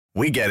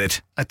We get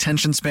it.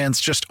 Attention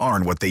spans just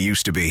aren't what they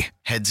used to be.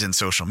 Heads in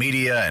social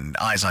media and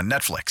eyes on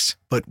Netflix.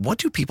 But what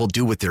do people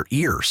do with their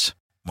ears?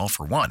 Well,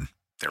 for one,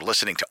 they're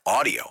listening to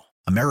audio.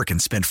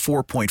 Americans spend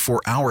 4.4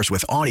 hours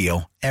with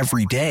audio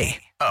every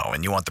day. Oh,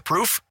 and you want the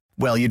proof?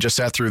 Well, you just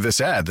sat through this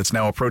ad that's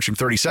now approaching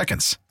 30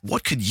 seconds.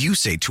 What could you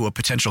say to a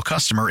potential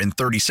customer in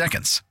 30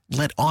 seconds?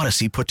 Let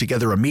Odyssey put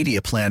together a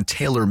media plan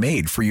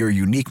tailor-made for your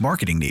unique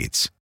marketing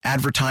needs.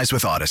 Advertise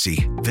with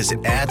Odyssey.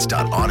 Visit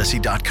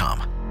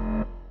ads.odyssey.com.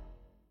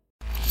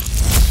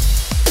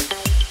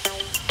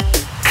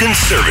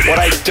 Conservative. What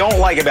I don't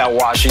like about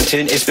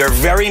Washington is they're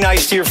very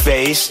nice to your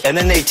face, and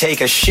then they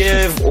take a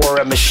shiv or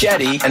a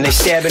machete and they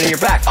stab it in your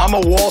back. I'm a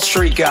Wall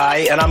Street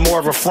guy, and I'm more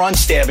of a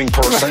front-stabbing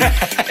person,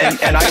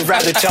 and I'd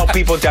rather tell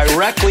people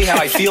directly how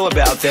I feel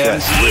about them.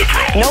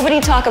 Liberal. Nobody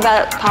talk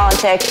about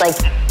politics, like,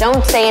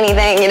 don't say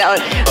anything, you know.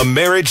 A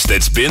marriage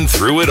that's been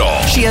through it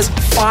all. She has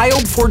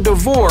filed for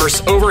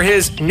divorce over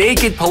his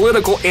naked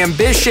political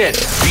ambition.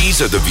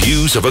 These are the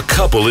views of a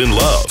couple in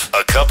love,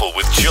 a couple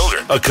with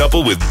children, a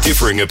couple with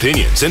differing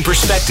opinions and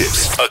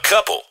perspectives, a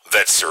couple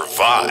that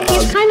survived.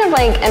 He's kind of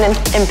like an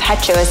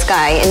impetuous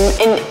guy.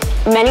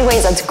 In many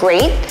ways, that's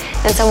great.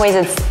 In some ways,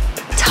 it's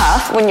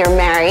tough when you're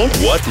married.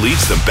 What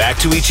leads them back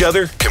to each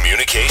other?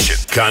 Communication,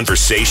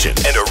 conversation,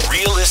 and a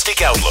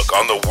realistic outlook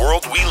on the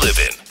world we live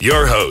in.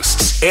 Your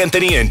hosts,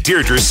 Anthony and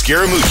Deirdre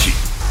Scaramucci.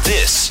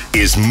 This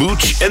is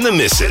Mooch and the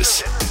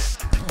Missus.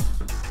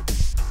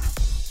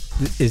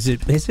 Is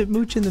it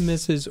Mooch and the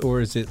Missus, or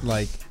is it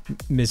like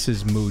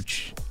Mrs.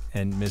 Mooch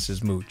and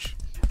Mrs. Mooch?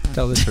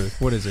 Tell the truth.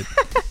 What is it?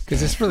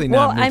 Because it's really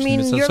not. Well, I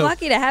mean, you're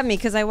lucky to have me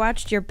because I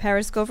watched your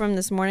Periscope from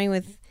this morning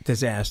with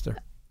disaster.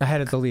 I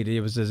had it deleted.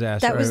 It was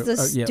disaster. That was the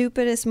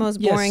stupidest,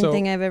 most boring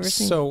thing I've ever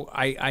seen. So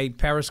I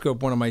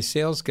Periscope one of my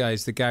sales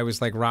guys. The guy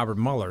was like Robert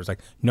Mueller. It's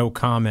like no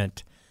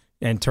comment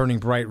and turning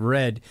bright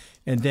red.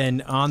 And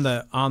then on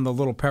the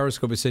little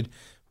Periscope it said,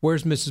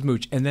 "Where's Mrs.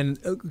 Mooch?" And then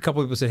a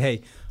couple of people said,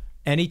 "Hey,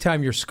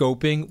 anytime you're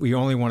scoping, we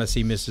only want to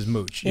see Mrs.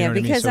 Mooch." You know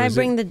because what I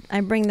mean?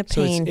 I bring the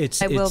pain.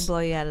 So I will blow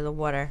you out of the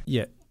water.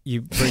 Yeah.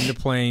 You bring the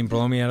plane,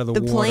 blow me out of the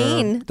water.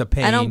 Plane? The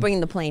pain. I don't bring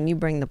the plane. You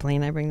bring the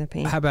plane. I bring the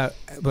pain. How about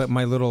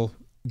my little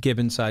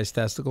gibbon-sized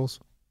testicles?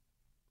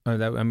 You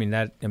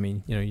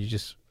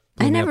just.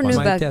 I never knew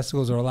my about.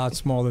 testicles are a lot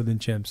smaller than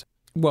chimps.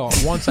 Well,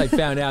 once I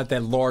found out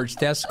that large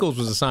testicles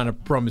was a sign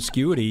of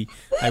promiscuity,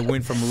 I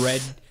went from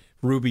red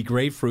ruby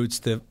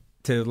grapefruits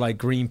to like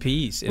green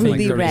peas. In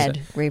Ruby like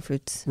red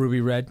grapefruits.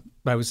 Ruby red.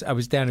 I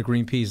was down to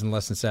green peas in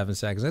less than 7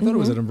 seconds. I thought it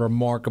was a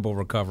remarkable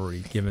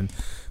recovery given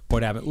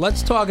what happened.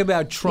 Let's talk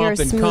about Trump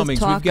and Cummings.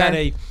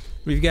 Talker.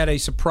 We've got a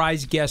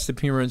surprise guest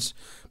appearance,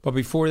 but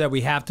before that,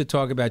 we have to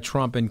talk about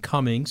Trump and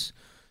Cummings.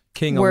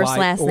 Worst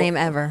last name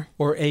ever.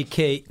 Or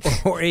AKA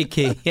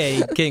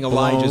King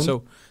Elijah.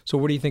 So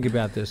what do you think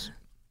about this?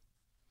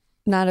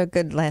 Not a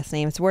good last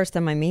name. It's worse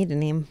than my maiden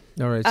name.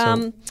 All right.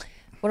 So.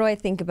 What do I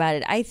think about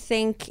it? I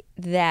think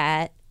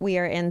that we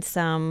are in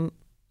some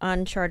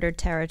uncharted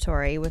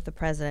territory with the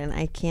president.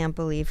 I can't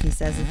believe he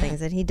says the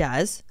things that he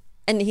does.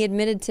 And he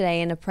admitted today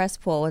in a press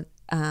poll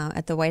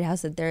at the White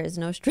House that there is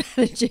no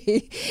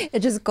strategy.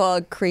 It's just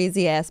called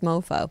crazy ass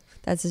mofo.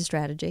 That's his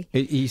strategy.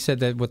 He said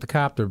that with the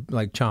copter,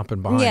 like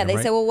chomping behind Yeah, him, they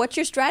right? said, well, what's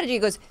your strategy? He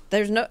goes,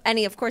 there's no, and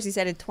he, of course, he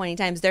said it 20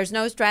 times. There's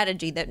no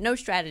strategy. No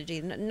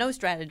strategy. No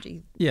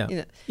strategy. Yeah. You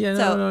know? Yeah,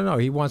 So, no.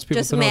 He wants people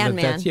just to know man.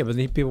 that's, yeah, but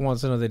people want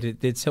to know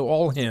that it's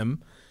all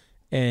him.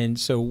 And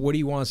so what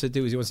he wants to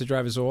do is he wants to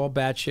drive us all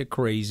batshit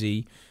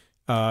crazy,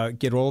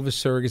 get all of his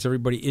surrogates,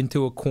 everybody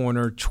into a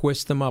corner,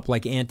 twist them up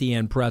like Auntie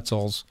Anne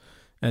pretzels,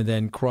 and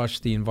then crush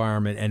the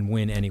environment and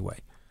win anyway.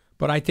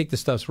 But I think the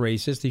stuff's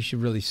racist. He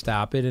should really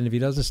stop it. And if he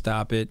doesn't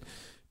stop it,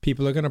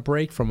 people are going to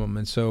break from him.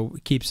 And so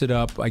he keeps it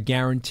up. I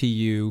guarantee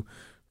you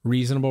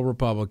reasonable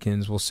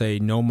Republicans will say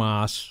no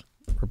mas,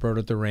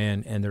 Roberto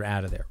Duran, and they're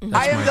out of there.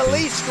 I am the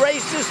least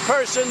racist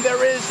person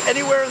there is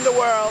anywhere in the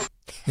world.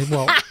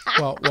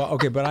 Well,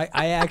 okay, but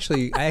I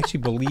actually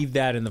believe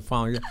that in the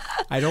following.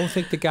 I don't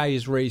think the guy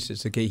is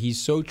racist. Okay,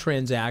 he's so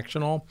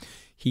transactional.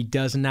 He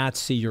does not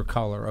see your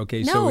color.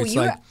 Okay, No,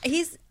 so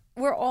it's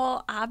we're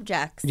all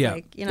objects. Yeah,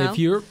 like, you know?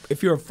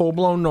 if you're a full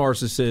blown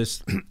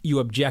narcissist, you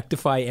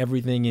objectify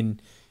everything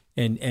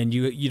and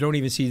you don't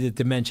even see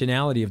the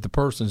dimensionality of the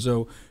person.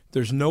 So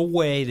there's no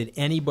way that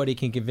anybody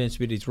can convince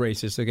me that he's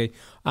racist. Okay,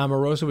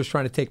 Omarosa was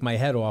trying to take my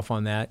head off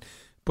on that,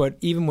 but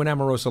even when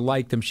Omarosa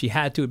liked him, she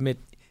had to admit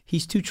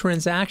he's too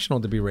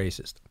transactional to be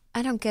racist.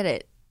 I don't get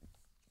it.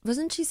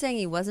 Wasn't she saying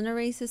he wasn't a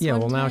racist? Yeah,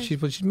 one well, time? now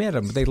she's mad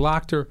at him. They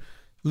locked her.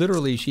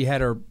 Literally, she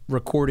had her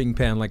recording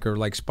pen, like her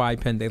spy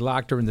pen. They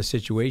locked her in the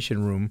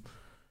Situation Room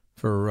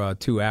for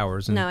 2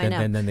 hours, and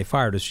then they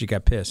fired her. So she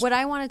got pissed. What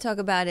I want to talk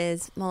about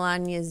is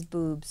Melania's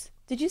boobs.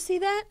 Did you see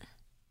that?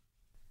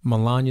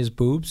 Melania's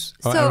boobs?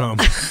 So, I don't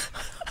know.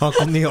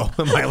 Uncle Neil,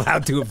 am I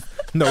allowed to have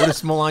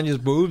noticed Melania's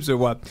boobs or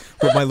what?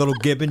 With my little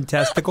gibbon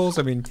testicles?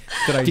 I mean,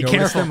 did I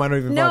notice them? I don't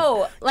even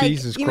know.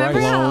 Jesus you Christ.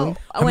 remember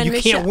how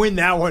you can't win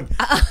that one.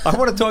 I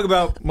want to talk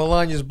about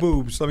Melania's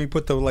boobs. Let me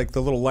put the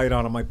little light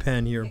on my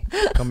pen here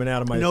coming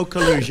out of my... No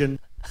collusion.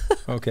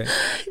 Okay.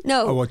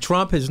 No. Oh, well,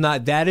 Trump has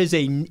not. That is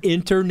an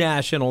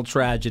international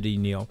tragedy,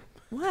 Neil.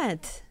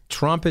 What?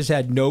 Trump has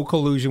had no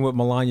collusion with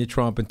Melania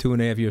Trump in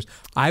 2.5 years.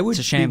 It's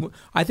a shame.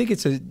 I think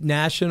it's a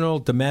national,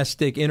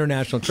 domestic,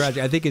 international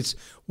tragedy. I think it's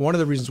one of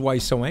the reasons why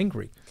he's so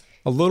angry.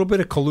 A little bit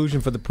of collusion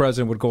for the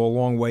president would go a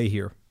long way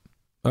here.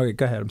 Okay,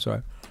 go ahead. I'm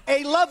sorry.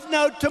 A love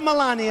note to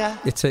Melania.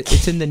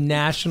 It's in the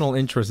national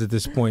interest at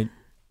this point.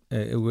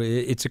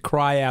 It's a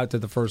cry out to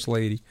the first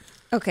lady.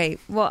 Okay.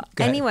 Well,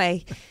 Go ahead.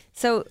 anyway,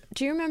 so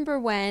do you remember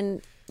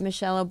when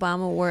Michelle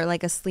Obama wore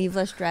like a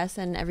sleeveless dress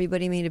and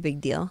everybody made a big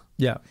deal?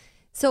 Yeah.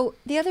 So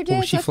the other day,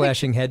 Was she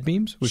flashing head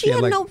beams? Was she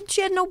had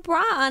no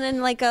bra on,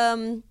 and like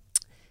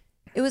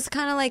it was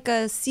kind of like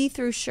a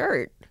see-through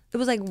shirt. It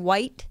was like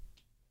white,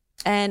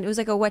 and it was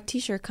like a wet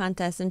T-shirt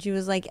contest, and she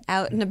was like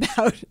out and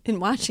about in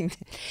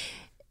Washington.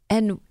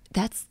 And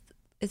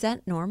is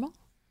that normal?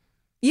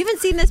 You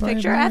haven't seen this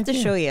picture? I have to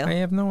show you. I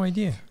have no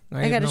idea.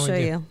 I got to show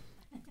you.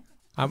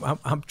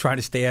 I'm trying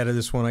to stay out of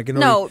this one. I can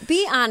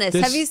be honest.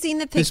 Have you seen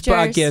the pictures? This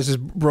podcast is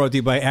brought to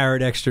you by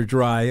Arid Extra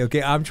Dry.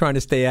 Okay, I'm trying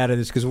to stay out of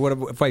this because what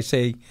if I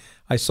say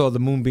I saw the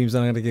moonbeams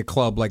and I'm going to get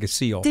clubbed like a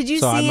seal? Did you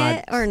see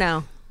it or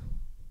no?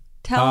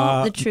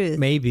 Tell the truth.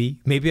 Maybe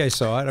I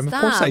saw it. I mean, of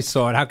course I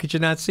saw it. How could you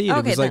not see it? Okay,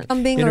 it was like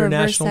I'm being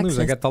international news.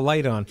 I sexist. got the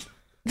light on.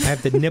 I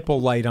have the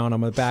nipple light on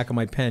the back of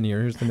my pen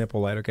here. Here's the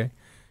nipple light. Okay,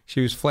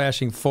 she was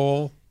flashing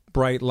full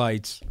bright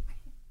lights.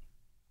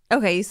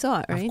 Okay, you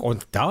saw it, right?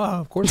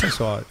 Of course I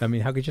saw it. I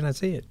mean, how could you not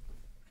see it?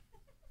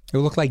 It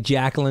looked like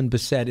Jacqueline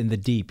Bisset in The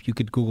Deep. You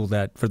could Google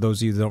that for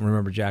those of you that don't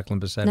remember Jacqueline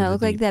Bisset. No, it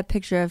looked like that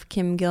picture of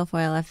Kim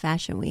Guilfoyle at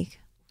Fashion Week.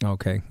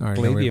 Okay, all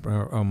right.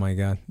 Oh my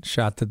God,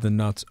 shot to the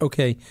nuts.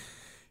 Okay,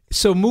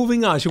 so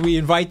moving on. Should we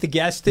invite the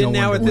guest in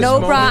now at this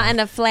moment? No bra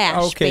and a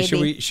flash. Okay,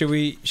 baby. should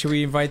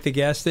we invite the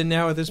guest in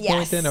now at this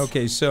point? Then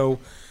okay, so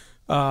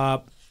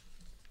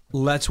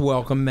let's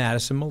welcome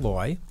Madison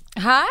Malloy.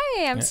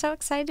 Hi, I'm so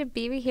excited to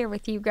be here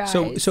with you guys.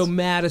 So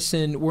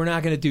Madison, we're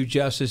not going to do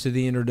justice to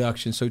the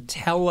introduction. So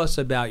tell us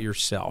about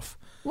yourself.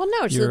 Well,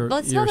 no,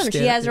 let's tell them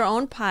she has her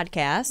own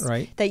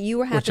podcast that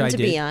you happen to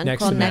be on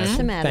called Next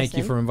to Madison. Thank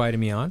you for inviting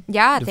me on.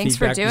 Yeah, the thanks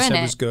for doing it.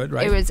 It was good,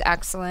 right? It was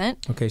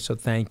excellent. Okay, so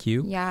thank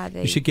you. Yeah,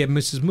 you should get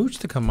Mrs. Mooch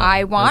to come on.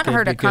 I want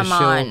her to come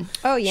on.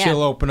 Oh yeah,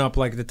 she'll open up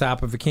like the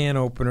top of a can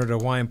opener. The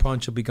Hawaiian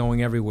Punch will be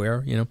going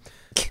everywhere. You know,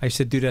 I used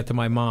to do that to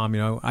my mom.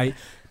 You know,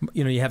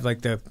 you have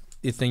like the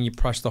thing you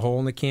press the hole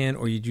in the can,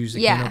 or you'd use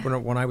the can opener.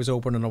 When I was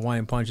opening a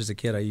Hawaiian Punch as a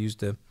kid, I used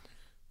the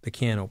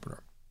can opener.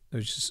 It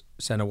was just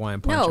send a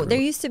Hawaiian Punch. No,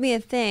 there used to be a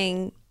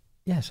thing.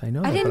 Yes, I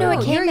know. I didn't know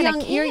it came in a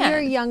can.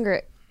 You're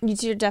younger.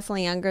 You're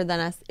definitely younger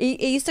than us.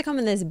 It used to come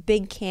in this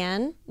big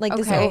can, like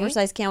this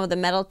oversized can with a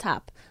metal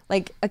top,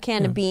 like a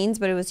can of beans,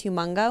 but it was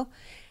humongo.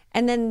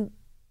 And then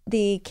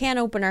the can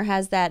opener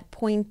has that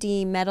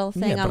pointy metal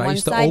thing on one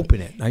side. I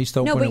used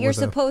to open it. No, but you're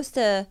supposed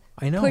to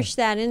push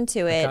that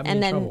into it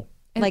and then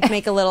like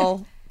make a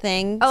little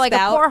thing. Oh, like a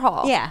pour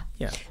hole. Yeah.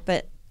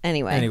 But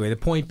anyway, the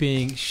point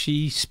being,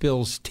 she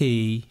spills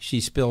tea, she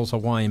spills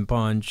Hawaiian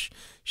Punch,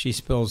 she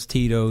spills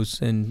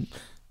Tito's and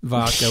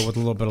vodka with a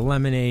little bit of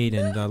lemonade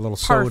and a little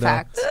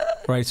soda. Perfect.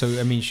 Right, so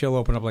I mean, she'll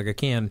open up like a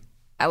can.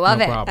 I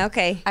love it. Problem.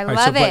 Okay. I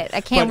love it.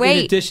 I can't wait.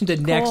 In addition to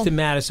Next to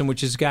Madison,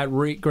 which has got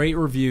great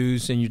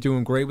reviews, and you're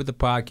doing great with the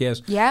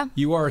podcast. Yeah.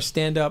 You are a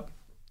stand-up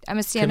I'm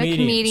a stand-up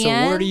comedian.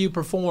 So where do you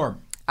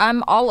perform?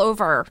 I'm all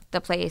over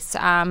the place.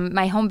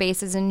 My home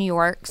base is in New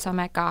York, so I'm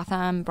at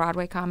Gotham,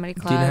 Broadway Comedy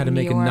Club. Do you know how to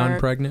make a nun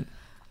pregnant?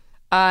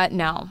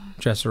 No.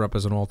 Dress her up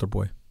as an altar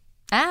boy.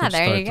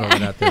 There you go.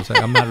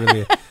 I'm not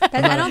really.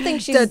 I don't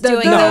think she's doing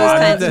those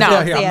kinds. I'm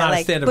not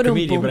a stand-up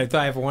comedian, but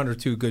I have one or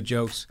two good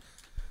jokes.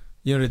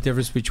 You know the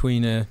difference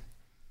between a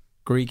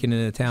Greek and an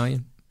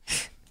Italian?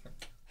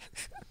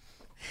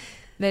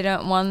 They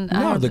don't want.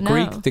 No,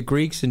 the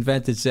Greeks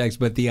invented sex,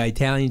 but the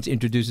Italians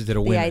introduced it to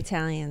the women. The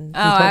Italians. Oh,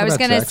 I was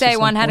going to say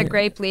one had a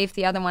grape leaf,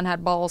 the other one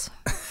had balls.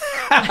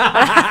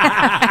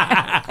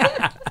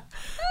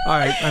 All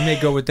right, I may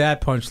go with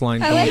that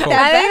punchline. I think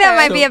that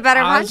might be a better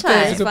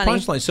punchline. It's a good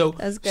punchline.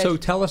 So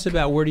tell us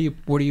about where do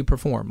you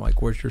perform?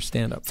 Like, where's your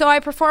stand-up? So I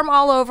perform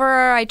all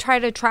over. I try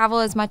to travel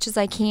as much as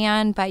I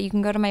can, but you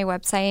can go to my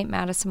website,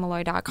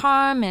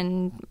 madisonmalloy.com,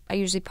 and I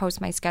usually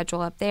post my schedule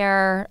up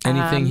there.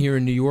 Anything here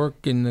in New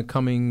York in the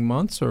coming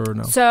months or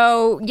no?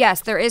 So,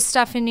 yes, there is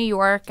stuff in New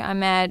York.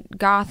 I'm at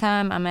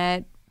Gotham. I'm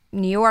at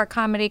New York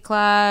Comedy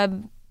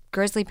Club,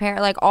 Grizzly Pear,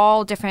 like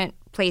all different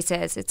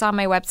places. It's on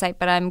my website,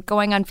 but I'm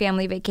going on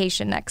family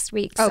vacation next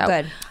week. Oh, so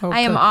good. I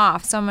am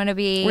off, so I'm going to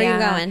be... Where are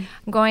you going?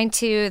 I'm going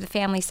to the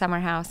family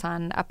summer house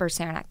on Upper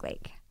Saranac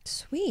Lake.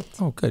 Sweet.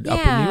 Oh, good. Yeah. Up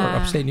in New York,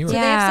 upstate New York. So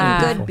they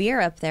have some good beer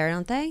up there,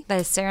 don't they?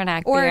 The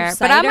Saranac or beer.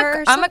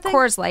 Cider but I'm a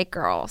Coors Light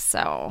girl,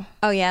 so...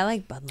 Oh, yeah, I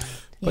like Bud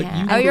Light.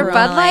 Yeah. You're a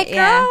Bud Light girl?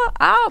 Yeah.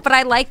 Oh, but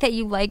I like that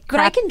you like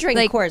But I can drink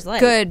Coors Light.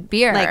 Good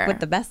beer. Like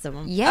with the best of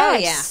them. Yes. Oh,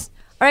 yeah.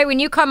 All right, when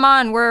you come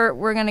on,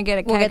 we're gonna get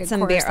a keg of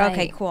some Coors beer. Light.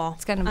 Okay, cool.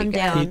 It's gonna be I'm good.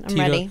 down. I'm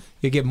ready.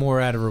 You get more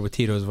out of her with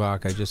Tito's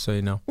vodka, just so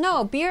you know.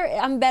 No, beer.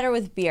 I'm better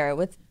with beer.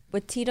 With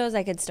Tito's,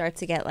 I could start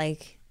to get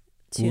like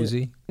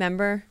woozy.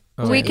 Remember?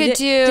 We could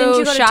do Didn't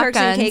you go to Turks and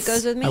shotguns.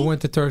 Caicos with me? I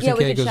went to Turks Yeah, and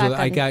we did Caicos.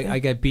 I shotgun.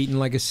 got beaten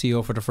like a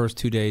seal for the first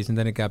 2 days, and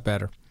then it got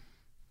better.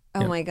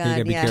 Oh Yeah, my you god!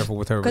 gotta be careful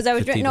with her because I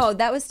was fatitas. no,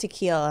 that was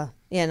tequila.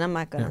 Yeah, and I'm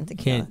not good on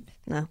tequila. can't-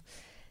 No,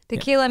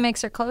 Tequila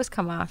makes her clothes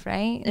come off,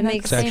 right? It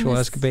makes Sexual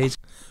escapades.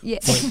 Yeah.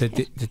 What,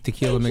 the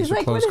tequila makes your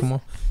like, clothes what come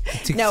off.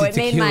 No, it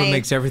made tequila my-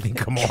 makes everything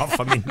come off.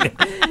 I mean,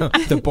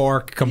 the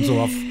bark comes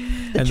off,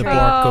 and the truth.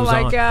 bark goes Oh,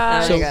 my on.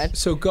 God. Oh, So, my God.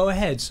 so go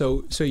ahead.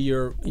 So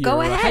you're Go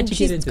how'd ahead. you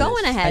She's get into going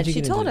this? ahead. How'd you She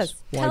get into told this? us.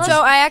 Why'd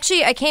So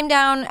you- I came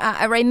down.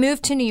 I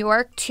moved to New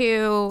York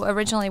to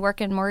originally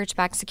work in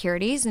mortgage-backed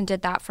securities and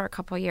did that for a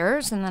couple of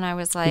years, and then I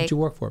was Who'd like, you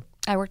work for?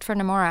 I worked for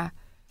Nomura,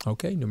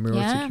 Okay, Nomura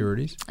Yeah.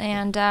 Securities.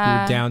 and You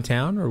were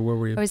downtown, or where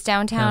were you? I was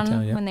downtown, yeah.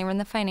 Mm-hmm. when they were in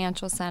the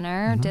financial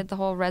center. Did the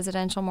whole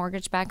residential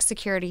mortgage-backed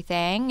security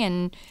thing,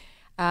 and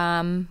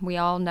we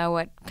all know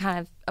what kind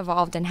of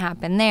evolved and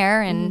happened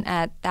there. And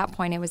at that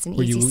point, it was an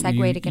Were easy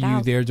segue to get out.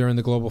 You there during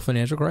the global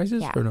financial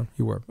crisis? Yeah. Or no?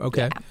 You were.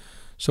 Okay.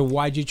 So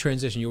why'd you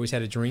transition? You always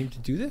had a dream to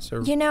do this?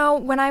 Or You know,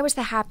 when I was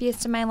the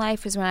happiest in my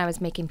life was when I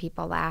was making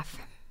people laugh.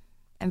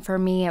 And for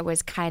me, it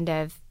was kind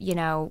of,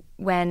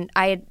 when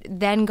I had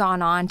then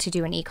gone on to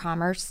do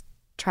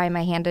try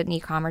my hand at an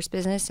e-commerce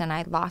business, and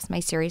I lost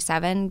my Series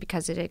 7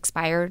 because it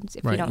expired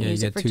if you don't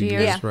use it for 2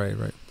 years. Yeah. Right.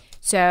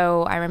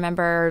 So I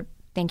remember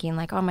thinking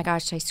like, oh my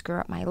gosh, did I screw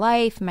up my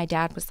life? My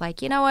dad was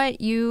like, you know what?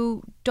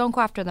 You don't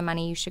go after the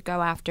money. You should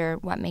go after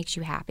what makes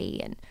you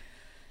happy. And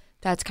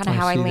that's kind of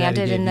how I see that. He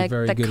landed gave in you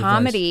very the good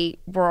comedy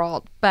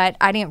world. But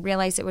I didn't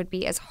realize it would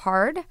be as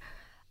hard.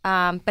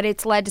 But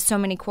it's led to so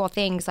many cool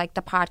things like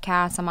the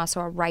podcast. I'm also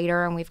a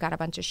writer, and we've got a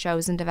bunch of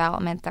shows in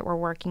development that we're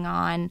working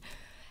on,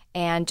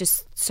 and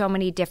just so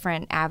many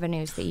different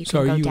avenues that you So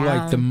can go are you down.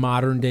 like the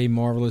modern day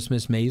Marvelous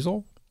Miss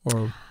Maisel?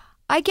 Or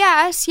I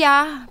guess,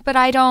 yeah, but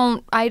I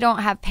don't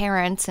have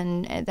parents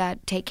and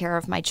that take care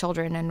of my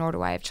children, and nor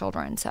do I have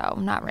children, so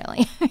not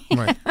really.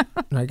 right.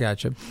 I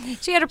gotcha.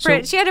 She had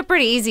it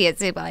pretty easy at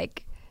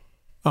Zip-like.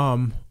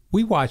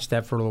 We watched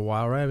that for a little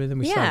while, right? I mean, then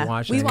we Yeah, started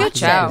watching we it.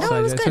 watched it. No,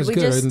 it was good. It was We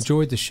good. I just-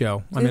 enjoyed the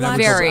show. I we mean,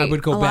 watched I would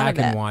a go lot back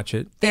of and it. watch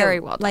it.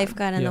 Very well done. Life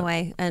got in Yeah. the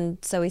way, and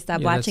so we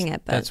stopped Yeah, watching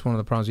it. But that's one of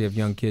the problems. You have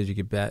young kids, you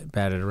get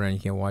batted around, you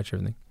can't watch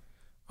everything.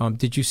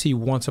 Did you see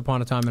Once Upon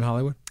a Time in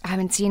Hollywood? I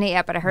haven't seen it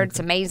yet, but I heard it's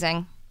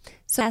amazing.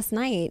 so last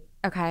night,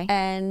 Okay.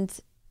 and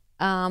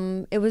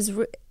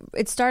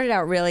it started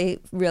out really,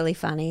 really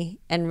funny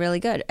and really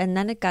good, and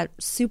then it got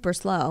super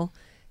slow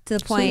to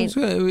the point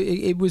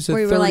It was a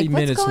where we 30 were like, "What's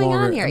minutes going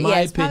longer. on here?" In Yeah, my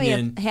it's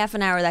opinion, probably a half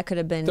an hour that could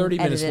have been 30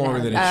 minutes edited longer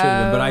out. than it should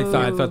have been.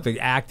 But I thought the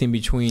acting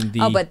between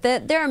the... Oh, but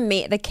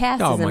the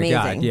cast Oh is my amazing.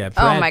 God! Yeah.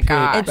 Oh Brad my Pitt,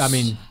 gosh. I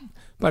mean,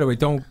 by the way,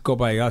 don't go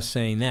by us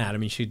saying that. I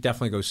mean, you should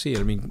definitely go see it.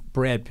 I mean,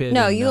 Brad Pitt.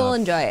 No, and, you'll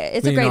enjoy it.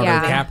 It's a great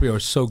Leonardo movie. DiCaprio are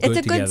so good It's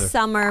a together. good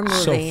summer movie.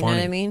 So You know what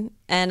funny. I mean?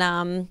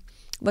 And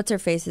what's her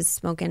face is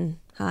smoking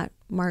hot,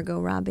 Margot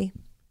Robbie.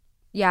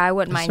 Yeah, I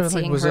wouldn't mind sort of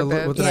like- seeing was her it a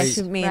little- boobs. what did I- Yeah,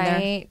 she made her.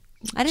 right?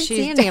 I didn't see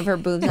She's- any of her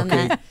boobs on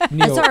that. I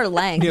Neil, saw her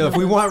leg. Neil, if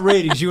we want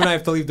ratings, you and I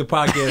have to leave the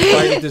podcast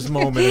right at this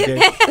moment.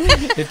 Okay?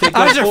 If they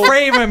I was go full-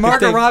 afraid when if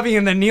Margot they- Robbie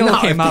and then Neil No,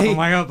 came if up. they- I'm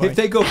like, oh boy. If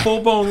they go full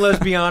blown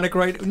lesbianic,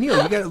 right?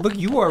 Neil, you got look.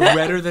 You are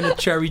redder than a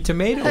cherry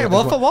tomato. Hey,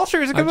 Wolf of Wall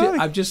Street was a good movie.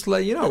 I'm just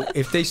letting you know.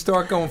 If they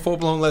start going full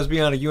blown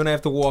lesbianic, you and I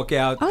have to walk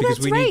out Oh, because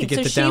that's we right. need to get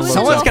so the she downloads. was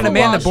Someone's up. gonna Wolf of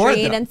man Wall the board,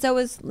 Street, though. and so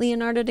was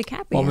Leonardo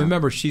DiCaprio. Well,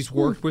 remember, she's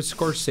worked with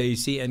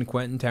Scorsese and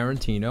Quentin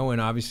Tarantino, and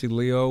obviously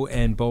Leo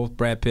and both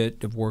Brad Pitt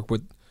have worked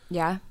with,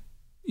 Yeah.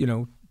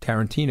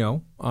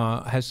 Tarantino.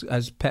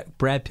 Has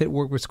Brad Pitt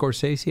worked with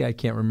Scorsese? I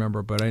can't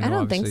remember, but I know I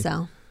don't think obviously-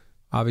 so.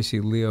 Obviously,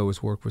 Leo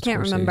has worked with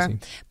Can't Scorsese. remember.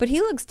 But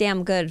he looks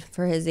damn good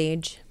for his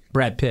age.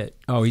 Brad Pitt.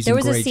 Oh, he's There in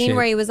was a great scene shape.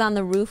 where he was on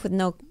the roof with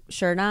no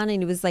shirt on,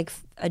 and he was like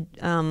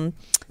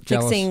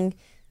fixing.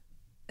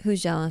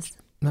 Who's jealous?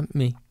 Not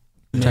me.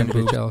 I'm trying to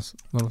be jealous.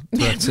 Little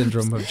Tourette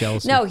syndrome of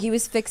jealousy. No, he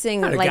was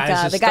fixing The like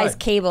guy's a the guy's stud.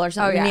 cable or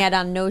something. Oh, And he yeah. had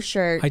on no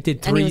shirt. I did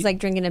and he three- was like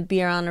drinking a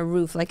beer on a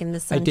roof, like in the I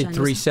sunshine. did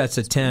 3 sets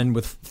of 10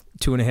 with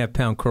 2.5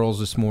 pound curls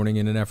this morning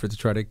in an effort to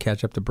try to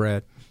catch up to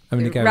Brad. I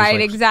mean, the guy Right,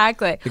 was like,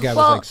 exactly. The guy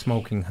Well, was like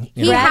smoking.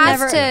 he know.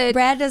 has to-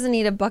 Brad doesn't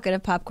eat a bucket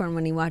of popcorn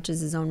when he watches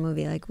his own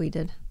movie like we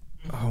did.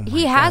 Oh my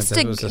He God, has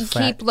that to was a keep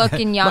fat-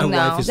 looking young, My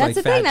wife though. is That's like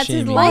the thing, fat that's his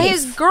shaming Well, life. me.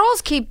 his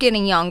girls keep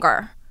getting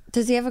younger.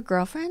 Does he have a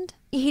girlfriend?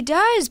 He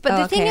does, but Oh,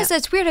 the thing okay. is,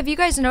 that's weird. Have you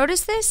guys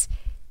noticed this?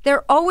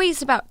 They're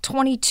always about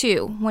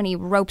 22 when he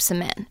ropes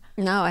them in.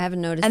 No, I haven't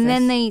noticed. And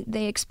this. then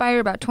they expire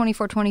about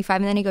 24,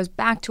 25, and then he goes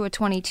back to a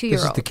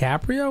 22-year-old. This is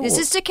DiCaprio? This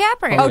or- is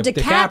DiCaprio. Oh, Yeah,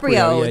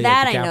 DiCaprio. yeah,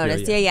 That I DiCaprio,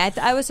 noticed. yeah. Yeah.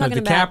 I was Now, talking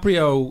about.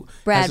 DiCaprio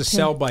Brad has a Pitt.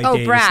 sell-by Oh,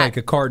 date. Brad. It's like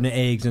a carton of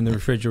eggs in the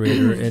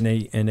refrigerator,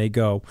 and they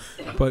go.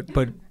 But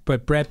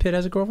Brad Pitt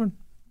has a girlfriend?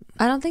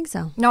 I don't think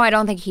so. No, I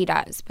don't think he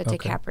does, but Okay.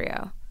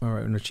 DiCaprio. All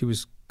right. No, she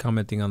was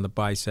commenting on the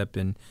bicep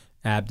and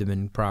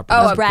abdomen properties.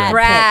 Oh, of Brad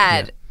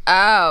Brad. Pitt.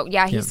 Oh,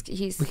 yeah, Yeah.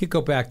 he's We could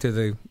go back to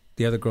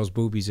the other girl's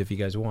boobies if you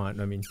guys want.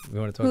 I mean, we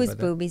want to talk Whose about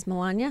that. boobies?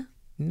 Melania?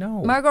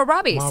 No. Margot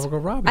Robbie's. Margot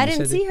Robbie. I You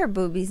didn't said see her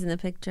boobies in the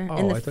picture, Oh,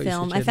 in I the thought you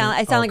film. said she I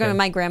had sound like okay.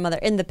 my grandmother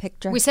in the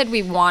picture. We said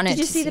we wanted Did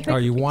you to see the her. picture? Oh,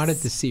 you wanted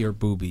to see her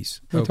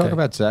boobies. Can we talk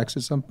about sex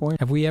at some point?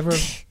 Have we ever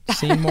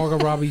seen Margot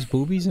Robbie's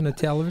boobies in a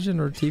television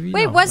or TV?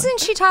 Wait, No. wasn't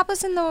she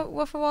topless in the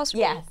Wolf of Wall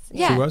Street? Yes.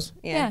 Yeah. She was?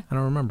 Yeah. I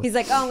don't remember. He's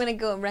like, oh, I'm going to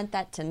go and rent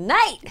that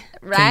tonight.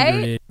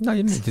 Right? No,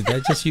 you didn't do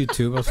that. Just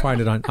YouTube. I'll find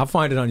it on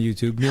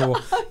YouTube.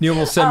 Neil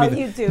will send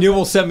me the YouTube. Neil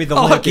will send me the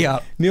I'll link. hook you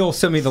up. Neil will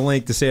send me the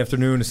link this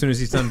afternoon as soon as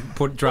he's done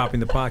dropping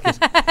the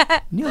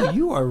podcast. Neil,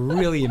 you are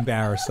really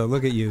embarrassed. So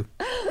look at you.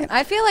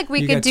 I feel like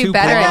we You could got do two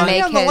better and blonde- make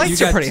Yeah, the his...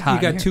 lights are pretty hot You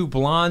in got here. two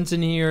blondes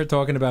in here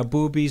talking about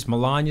boobies.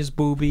 Melania's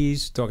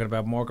boobies. Talking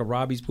about Margot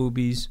Robbie's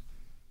boobies.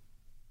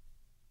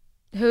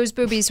 Whose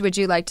boobies would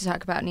you like to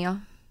talk about, Neil?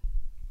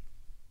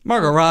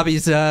 Margot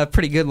Robbie's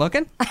pretty good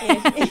looking.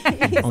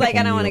 He's like,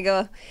 I don't want to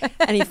go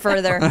any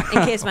further in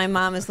case my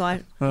mom is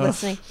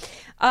listening.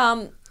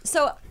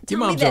 So tell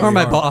me this. Or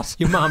my boss.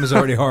 Your mom is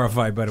already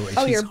horrified, by the way.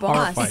 Oh, She's your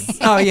boss. horrified.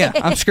 Oh yeah,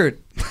 I'm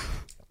screwed.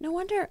 No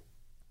wonder.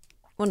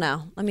 Well,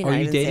 no. Let me Are not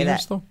you even say dating her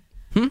that. still?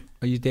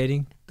 Are you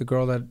dating the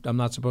girl that I'm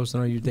not supposed to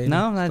know you're dating?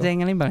 No, I'm not still?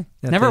 dating anybody.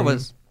 Not Never dating?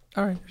 was.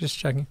 All right, just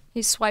checking.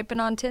 He's swiping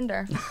on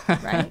Tinder,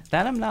 right?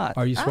 That I'm not.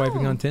 Are you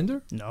swiping Oh. on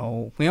Tinder?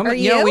 No. We Are almost,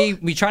 you know, you?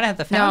 we try to have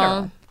the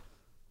founder. No.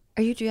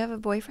 Are you? Do you have a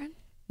boyfriend?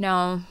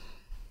 No.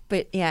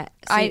 But yeah,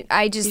 so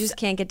I you just just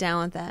can't get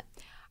down with that.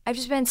 I've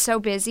just been so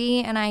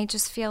busy, and I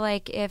just feel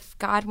like if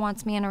God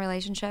wants me in a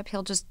relationship,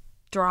 he'll just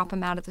drop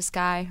him out of the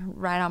sky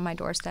right on my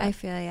doorstep. I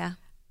feel yeah.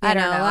 I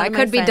don't know. I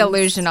could be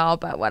delusional,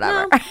 but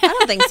whatever. No, I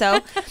don't think so.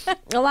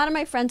 A lot of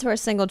my friends who are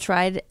single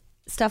tried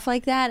stuff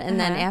like that, and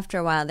then after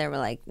a while they were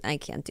like, I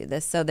can't do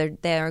this. So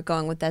they're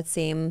going with that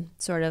same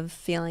sort of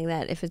feeling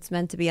that if it's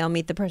meant to be, I'll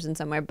meet the person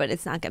somewhere, but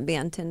it's not going to be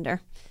on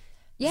Tinder.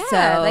 Yeah,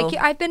 So- like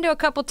I've been to a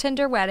couple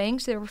Tinder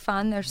weddings. They were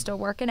fun. They're still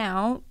working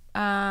out.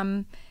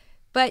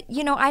 But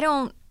you know, I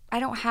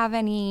don't have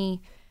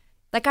any.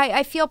 Like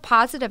I feel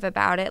positive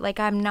about it. Like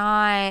I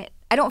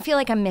don't feel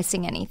like I'm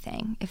missing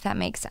anything, if that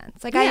makes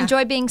sense. Like I Yeah.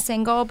 enjoy being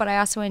single, but I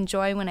also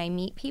enjoy when I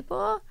meet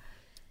people.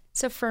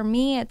 So for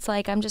me, it's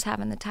like I'm just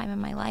having the time of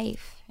my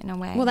life in a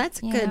way. Well,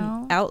 that's a you good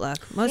know? outlook.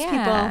 Most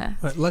Yeah.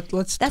 people.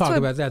 Let's That's talk what-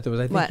 about that, though.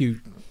 I think what?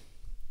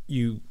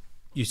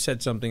 you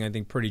said something I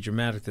think pretty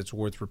dramatic that's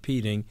worth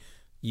repeating.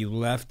 You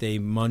left a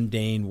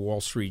mundane Wall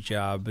Street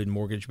job in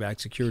mortgage-backed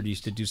securities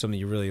to do something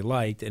you really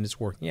liked, and it's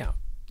working out.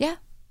 Yeah.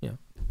 Yeah,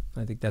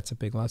 I think that's a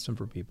big lesson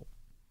for people.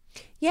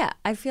 Yeah,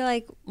 I feel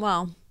like,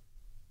 well,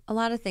 a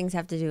lot of things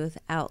have to do with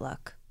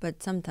outlook,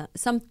 but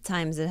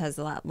sometimes it has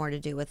a lot more to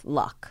do with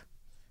luck.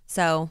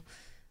 So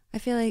I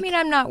feel like. I mean,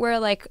 I'm not where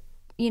like,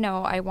 you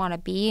know, I want to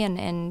be.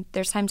 And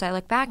there's times I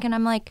look back and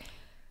I'm like,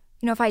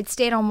 you know, if I'd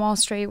stayed on Wall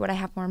Street, would I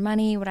have more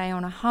money? Would I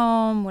own a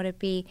home? Would it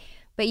be?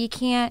 But you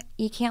can't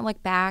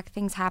look back.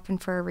 Things happen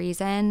for a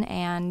reason.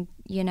 And,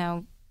 you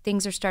know,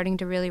 things are starting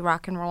to really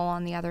rock and roll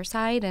on the other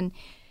side. And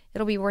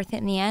it'll be worth it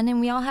in the end. And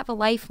we all have a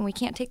life and we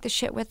can't take the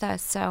shit with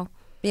us. So.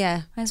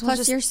 Yeah. Might as well Plus,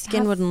 just your skin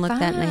have wouldn't look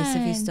that nice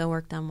if you fun. still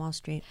worked on Wall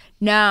Street.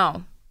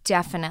 No,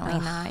 definitely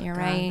not. You're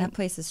God, right. That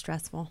place is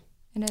stressful.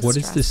 It What is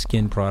the stressful.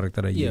 skin product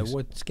that I use? Yeah,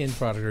 what skin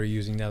product are you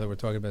using now that we're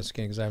talking about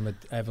skin? Because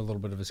I have a little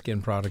bit of a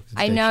skin product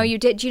I addiction. know you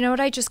did. Do you know what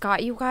I just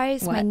got you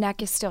guys? My What?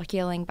 neck is still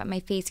healing, but my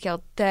face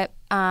healed. The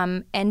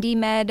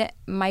EndyMed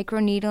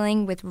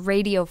microneedling with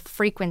radio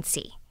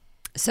frequency.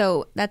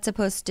 So that's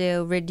supposed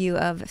to rid you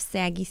of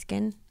saggy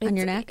skin on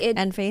your neck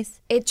and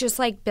face? It just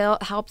like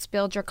helps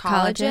build your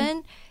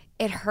collagen.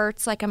 It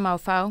hurts like a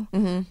mofo,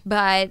 Mm-hmm.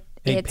 but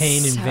Hey, it's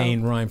pain and so-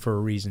 vein rhyme for a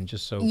reason,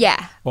 just so Yeah.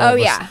 all Oh, of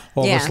us, yeah.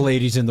 all Yeah. of us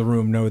ladies in the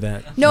room know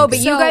that. No, but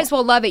Okay. you guys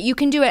will love it. You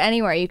can do it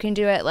anywhere. You can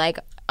do it like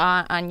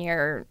on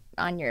your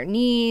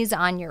knees,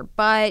 on your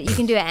butt. You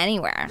can do it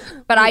anywhere.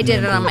 But I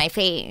did it on my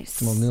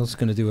face. Well, Neil's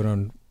going to do it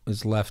on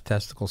his left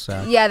testicle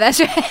sack. Yeah, that's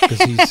right.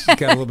 Because he's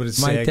got a little bit of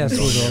My sag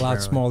testicles going are a lot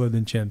apparently. smaller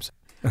than chimps.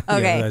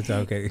 Okay. Yeah, that's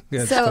okay.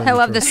 That's So- totally I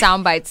love true. the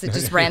sound bites that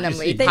just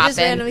randomly They pop just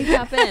in. randomly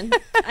pop in.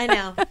 I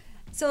know.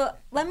 So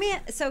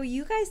so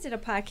you guys did a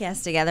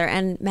podcast together,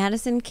 and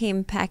Madison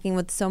came packing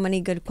with so many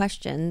good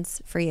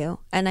questions for you,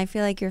 and I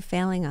feel like you're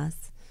failing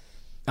us.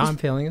 I'm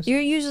failing us.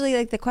 You're usually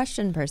like the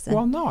question person.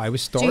 Well, no, I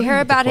was Do starting. you hear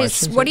with the about his?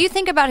 questions. What do you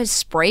think about his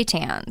spray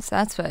tans?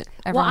 That's what well,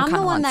 everyone I'm the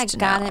kinda one wants that to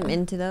got know. him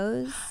into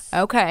those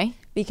Okay.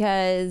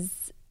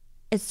 because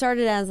it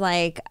started as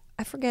like,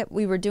 I forget,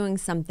 we were doing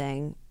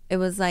something. It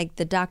was like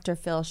the Dr.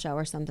 Phil show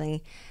or something.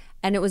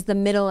 And it was the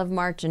middle of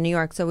March in New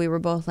York, so we were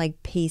both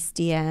like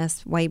pasty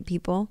ass white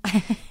people.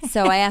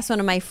 So I asked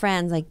one of my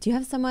friends, like, do you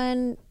have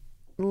someone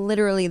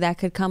literally that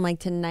could come like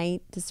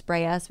tonight to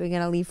spray us? We're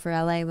gonna leave for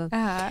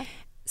LA.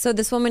 So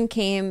this woman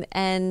came,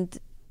 and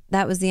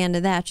that was the end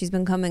of that. She's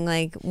been coming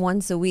like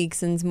once a week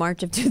since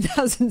March of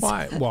 2006.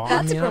 Why? Well,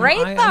 That's I mean,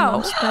 great,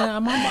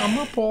 I'm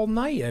up all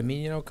night. I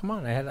mean, you know, come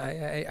on.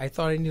 I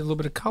thought I needed a little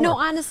bit of color. No,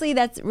 honestly,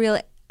 that's real.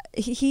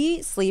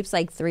 He sleeps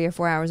like 3 or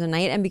 4 hours a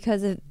night, and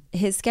because of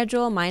his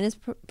schedule, mine is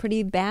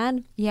pretty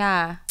bad.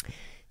 Yeah.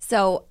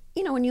 So,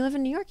 you know, when you live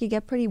in New York, you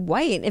get pretty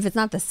white if it's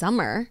not the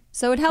summer.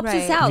 So it helps us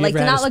Right. out, Have you like ever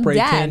to had not a look spray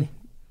dead. tan?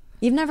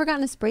 You've never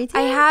gotten a spray tan?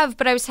 I have,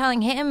 but I was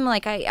telling him,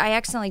 like, I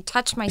accidentally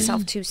touched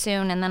myself too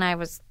soon, and then I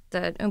was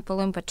the Oompa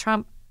Loompa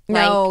Trump.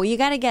 No, you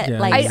got to get,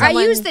 I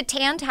use the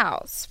tan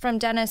towels from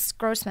Dennis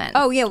Grossman.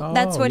 Oh, yeah,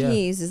 that's what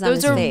he uses on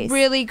his face. Those are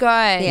really good.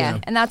 Yeah.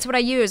 And that's what I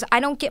use. I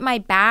don't get my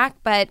back,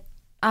 but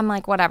I'm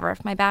like, whatever.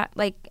 If my back,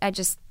 like, I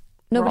just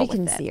Nobody roll with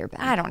can it. see your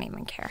back. I don't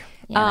even care.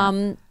 You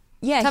know?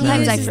 Yeah,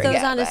 Sometimes he I uses forget,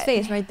 those on his but-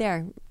 face right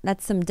there.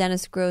 That's some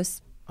Dennis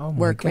Gross Oh my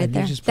work God, right you're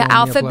there. just The blowing me up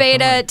Alpha left and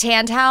Beta right.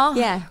 tan towel?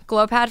 Yeah.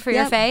 Glow pad for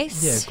your Yep.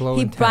 face? Yeah, Glow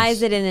He Intense.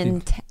 buys it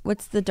in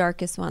what's the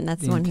darkest one?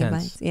 That's the one he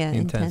buys. Yeah,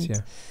 Intense. Yeah.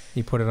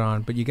 You put it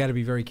on, but you got to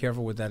be very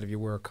careful with that if you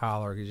wear a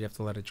collar because you have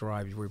to let it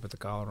dry before you put the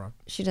collar on.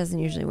 She doesn't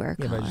usually wear a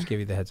Yeah, collar. but I just gave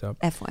you the heads up.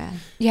 FYI.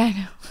 Yeah, I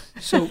know.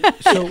 So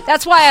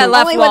That's why I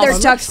left only Wall when there's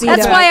Street. tuxedo.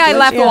 That's why I left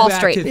Let's go Wall back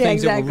Street. to things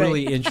that exactly. will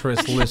really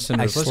interest listeners.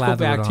 Let's go slathered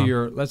back it to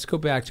on. let's go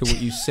back to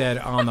what you said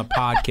on the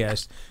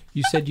podcast.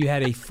 You said you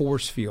had a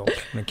force field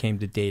when it came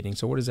to dating.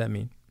 So what does that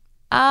mean?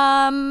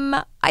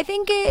 I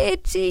think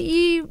it's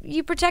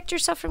you protect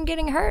yourself from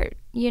getting hurt.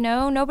 You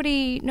know,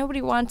 nobody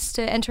wants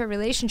to enter a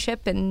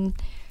relationship and,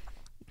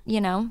 you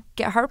know,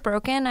 get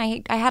heartbroken.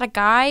 I had a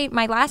guy,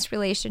 my last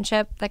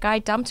relationship, the guy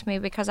dumped me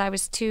because I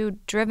was too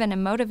driven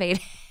and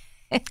motivated.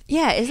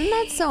 Yeah, isn't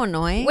that so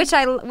annoying? Which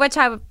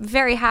I'm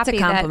very happy. It's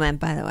a compliment,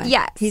 by the way.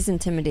 Yes, he's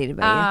intimidated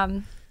by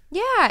you.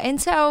 Yeah,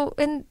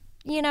 and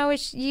you know,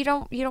 you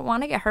don't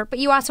want to get hurt, but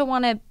you also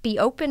want to be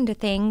open to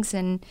things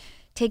and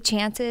take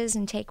chances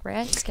and take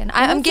risk. And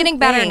I'm That's getting the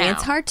better thing. now.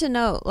 It's hard to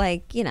know,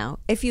 like, you know,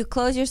 if you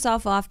close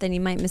yourself off, then you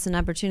might miss an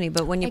opportunity.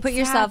 But when you put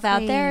yourself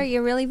out there,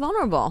 you're really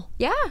vulnerable.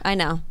 Yeah, I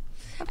know.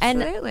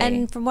 Absolutely.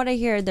 And from what I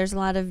hear, there's a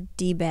lot of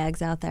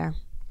D-bags out there.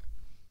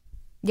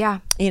 Yeah.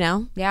 You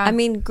know? Yeah. I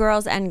mean,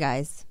 girls and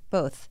guys,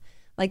 both.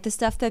 Like the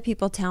stuff that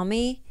people tell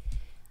me,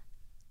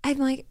 I'm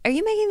like, are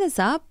you making this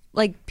up?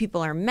 Like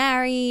people are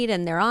married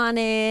and they're on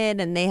it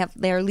and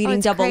they're leading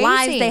it's double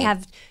lives. crazy. They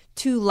have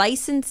 2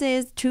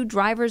 licenses, 2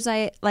 driver's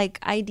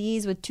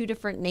IDs with 2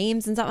 different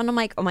names and stuff. And I'm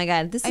like, oh my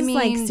God, this is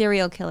like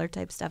serial killer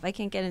type stuff. I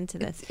can't get into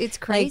this. It's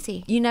crazy.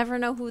 Like, you never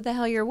know who the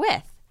hell you're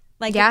with.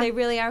 Like if they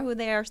really are who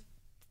they are,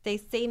 they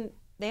say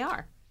they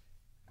are.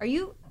 Are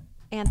you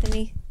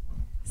Anthony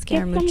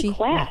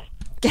Scaramucci?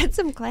 Get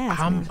some class.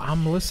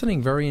 I'm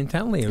listening very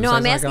intently. No,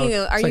 I'm asking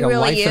you, are you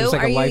really you? It's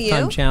like Are a you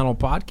Lifetime you? Channel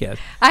podcast.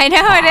 I know,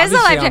 it is a Obviously,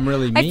 lifetime. I'm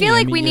really I mean. feel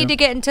like I we mean, need you to know.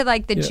 get into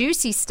like the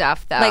juicy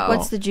stuff, though. Like,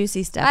 what's the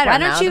juicy stuff? I don't Why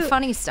know, don't you the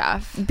funny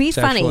stuff. be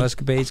Sexual funny?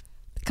 escapades.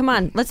 Come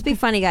on, let's be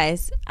funny,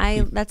 guys.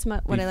 That's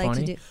what Be I like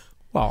funny? to do.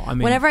 Well, I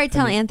mean, Whenever I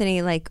tell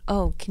Anthony, like,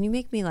 oh, can you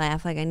make me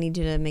laugh? Like, I need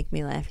you to make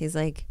me laugh. He's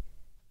like,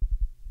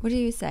 what do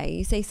you say?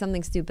 You say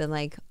something stupid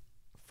like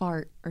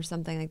fart or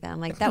something like that. I'm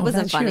like, that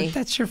wasn't funny.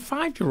 That's your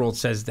 5-year-old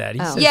says that. He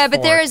says Yeah,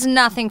 but there fart. is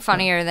nothing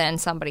funnier than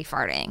somebody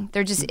farting.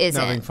 There just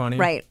isn't. Nothing funny.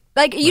 Right.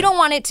 Like, you don't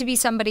want it to be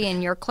somebody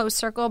in your close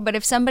circle, but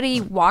if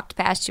somebody walked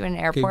past you in an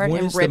airport what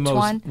and is the ripped most-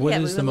 one, what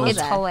is the most-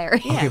 it's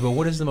hilarious. Okay, but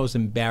what is the most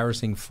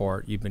embarrassing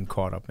fart you've been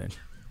caught up in?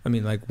 I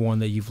mean, like one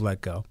that you've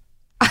let go.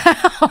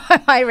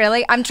 Am I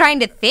really? I'm trying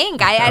to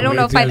think. I don't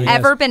know if I've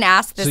ever been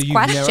asked this So you've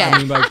question.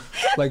 Never, I mean,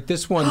 like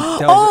this one.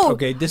 Tells, Oh,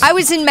 okay, this, I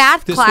was in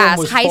math this class,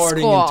 one was high farting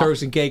school. in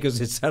Turks and Caicos.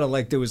 It sounded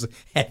like there was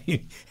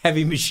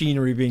heavy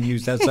machinery being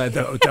used outside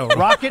the hotel room.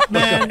 Rocket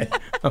Man. Okay.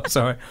 I'm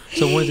sorry.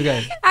 So when's the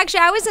guy?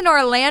 Actually, I was in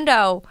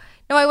Orlando.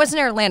 No, I wasn't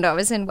in Orlando. I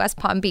was in West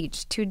Palm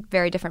Beach, 2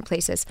 very different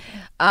places.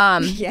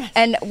 Yes.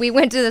 And we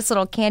went to this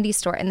little candy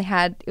store, and they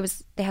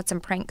had some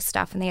prank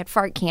stuff, and they had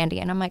fart candy,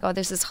 and I'm like, oh,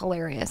 this is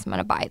hilarious. I'm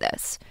gonna buy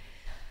this.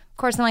 Of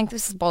course, I'm like,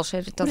 this is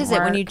bullshit. It What doesn't is it?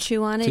 work. When you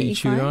chew on it, So you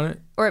chewed fart? on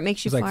it? Or it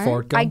makes you It's like fart?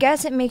 fart gum? I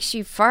guess it makes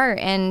you fart,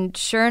 and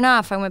sure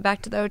enough, I went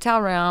back to the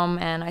hotel room,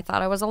 and I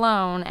thought I was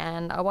alone,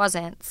 and I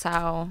wasn't.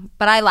 So,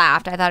 but I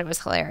laughed. I thought it was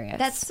hilarious.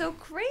 That's so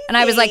crazy. And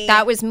I was like,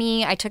 that was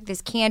me. I took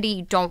this candy.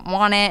 You don't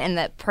want it. And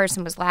the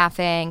person was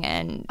laughing.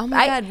 And oh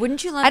my God,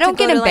 wouldn't you love I don't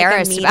to go get to like a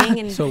embarrassed meeting about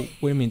and So what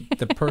do you mean?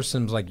 The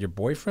person's like your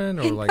boyfriend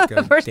or like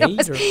a person date?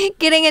 was Or?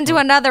 getting into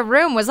another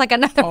room was like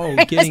another Oh, room.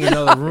 getting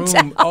another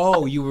room.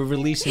 Oh, you were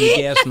releasing the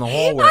gas in the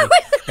hallway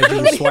as you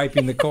were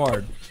swiping the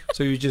card.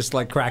 So you just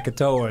like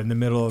Krakatoa in the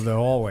middle of the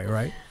hallway,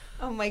 right?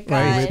 oh my God.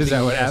 Right? Is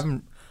that what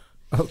happened?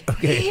 Oh,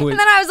 okay. And then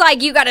I was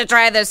like, you got to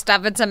try this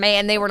stuff. It's amazing.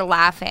 And they were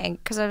laughing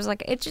because I was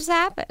like, it just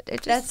happened.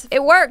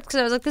 It worked because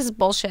I was like, this is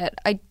bullshit.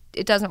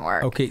 It doesn't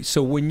work. Okay,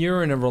 so when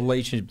you're in a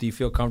relationship, do you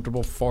feel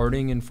comfortable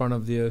farting in front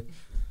of the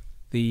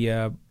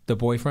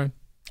boyfriend?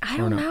 I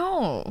don't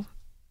know.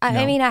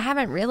 I mean, I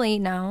haven't really,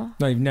 no.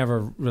 No, you've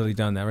never really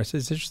done that, right? So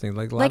it's interesting.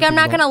 Like, a lot Like, of I'm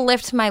not people going to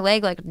lift my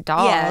leg like a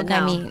dog. Yeah, no.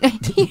 I mean,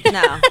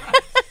 No.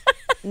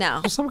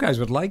 No. Well, some guys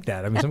would like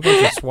that. I mean, some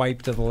guys would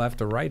swipe to the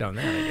left or right on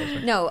that, I guess.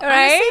 Right? No.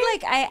 Right?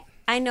 Honestly, like,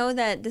 I know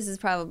that this is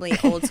probably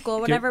old school or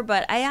whatever,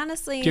 but I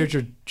honestly...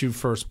 Deirdre drew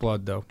first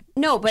blood, though.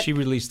 No, but she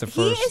released the he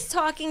first. is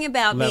talking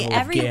about me level of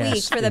every gas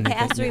week for the in the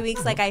past thing. 3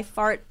 weeks. Like, I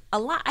fart a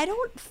lot. I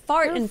don't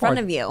fart don't in front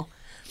fart. of you.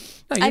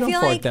 No, you I don't feel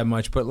fart like that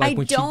much, but like I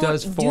when she don't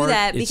does fart, do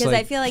that it's because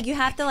like, I feel like you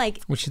have to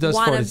like when she does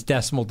wanna- fart, it's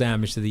decimal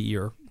damage to the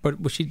ear.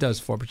 But she does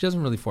fart, but she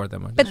doesn't really fart that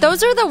much. but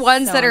those are the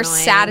ones So that are annoying.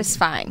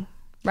 satisfying.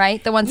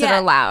 right? The ones that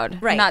are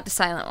loud, right. not the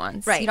silent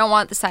ones. Right. You don't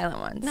want the silent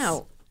ones.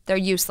 No. They're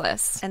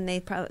useless. And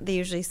they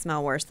usually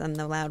smell worse than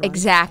the loud ones.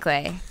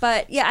 Exactly.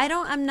 But yeah,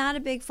 I'm not a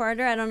big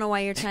farter. I don't know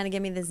why you're trying to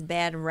give me this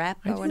bad rep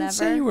or whatever. I didn't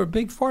say you were a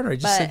big farter. I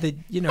just said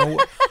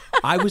that,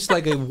 I was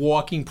like a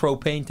walking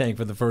propane tank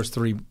for the first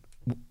 3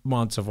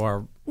 months of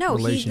our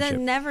relationship. He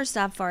never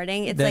stopped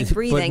farting. It's like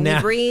breathing. He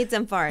breathes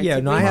and farts.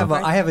 Yeah, no, I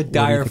have a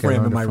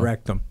diaphragm in my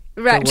rectum.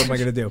 Right. So what am I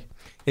going to do?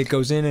 It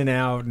goes in and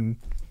out and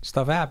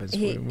stuff happens.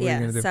 What are you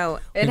going to do? So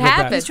it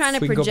happens. He's trying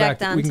to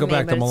project onto me. We can go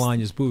back to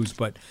Melania's booze,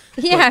 but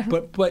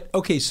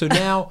okay. So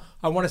now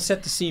I want to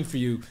set the scene for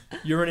you.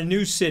 You're in a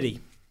new city.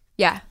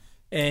 Yeah.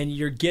 And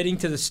you're getting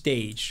to the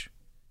stage,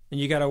 and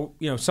you got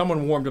to,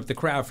 someone warmed up the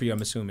crowd for you.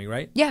 I'm assuming,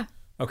 right? Yeah.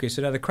 Okay,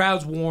 so now the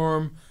crowd's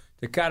warm.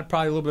 They got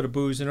probably a little bit of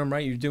booze in them,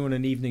 right? You're doing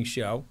an evening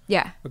show.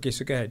 Yeah. Okay,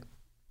 so go ahead.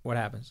 What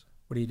happens?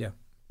 What do you do?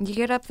 You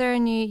get up there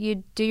and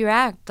you do your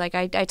act. Like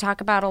I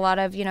talk about a lot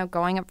of,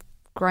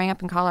 growing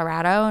up in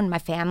Colorado and my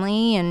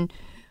family and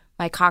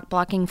my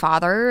cock-blocking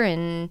father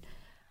and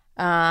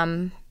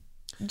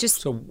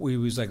just... So he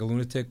was like a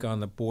lunatic on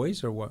the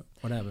boys or what?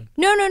 What happened?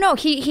 No.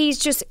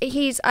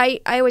 I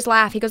always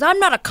laugh. He goes, I'm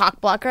not a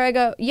cock-blocker. I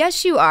go,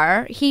 yes, you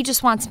are. He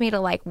just wants me to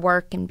like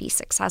work and be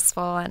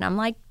successful. And I'm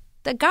like,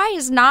 the guy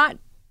is not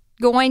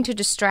going to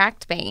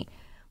distract me.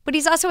 But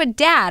he's also a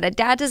dad. A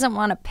dad doesn't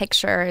want to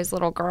picture his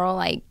little girl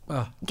like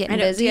getting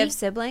busy. Do you have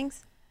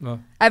siblings? I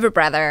have a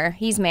brother.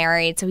 He's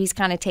married, so he's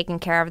kind of taking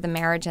care of the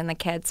marriage and the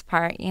kids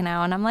part, And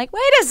I'm like,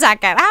 wait a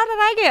second. How did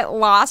I get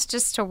lost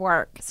just to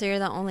work? So you're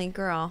the only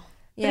girl.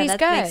 But Yeah, he's that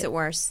good. makes it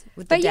worse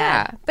with the dad.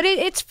 Yeah, but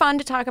it's fun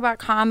to talk about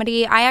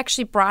comedy. I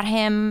actually brought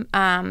him.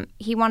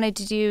 He wanted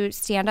to do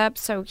stand-up,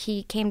 so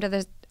he came to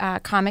the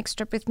comic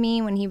strip with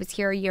me when he was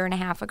here a year and a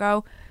half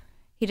ago.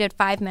 He did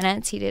 5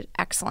 minutes. He did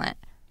excellent.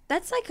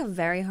 That's like a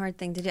very hard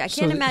thing to do. I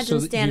can't imagine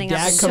standing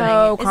up.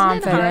 So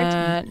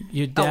confident.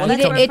 Your dad well,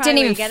 that's it didn't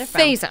even get it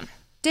phase him.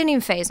 Didn't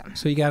even phase him.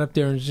 So he got up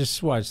there and just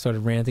started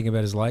ranting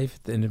about his life,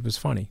 and it was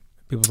funny.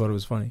 People thought it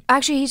was funny.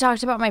 Actually, he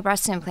talked about my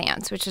breast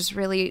implants, which is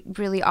really,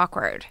 really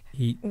awkward.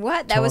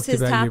 What? That was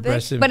his topic?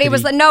 But it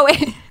was like, no.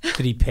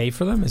 Did he pay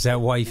for them? Is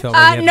that why he felt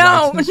like he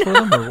had license for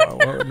them?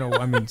 Or, no,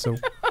 I mean, so...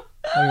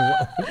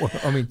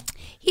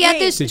 he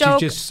had this joke. Did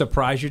you just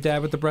surprise your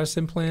dad with the breast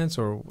implants,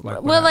 or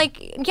like? Well,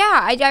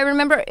 I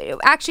remember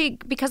actually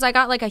because I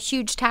got like a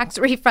huge tax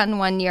refund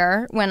one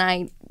year when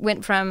I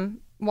went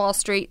from Wall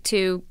Street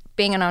to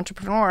being an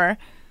entrepreneur.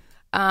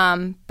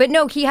 But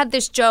no, he had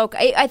this joke.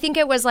 I think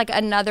it was like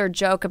another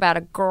joke about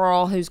a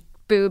girl whose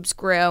boobs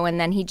grew, and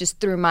then he just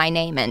threw my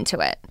name into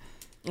it.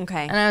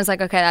 Okay. And I was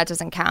like, okay, that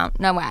doesn't count.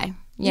 No way.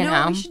 You know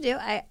what we should do?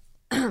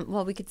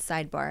 Well, we could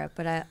sidebar it,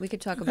 but we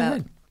could talk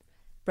about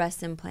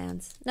breast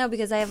implants. No,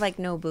 because I have like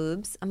no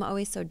boobs. I'm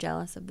always so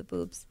jealous of the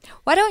boobs.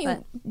 Why don't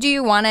you? Do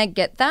you want to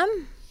get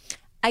them?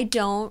 I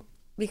don't,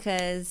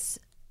 because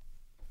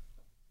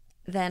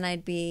then I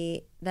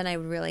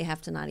would really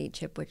have to not eat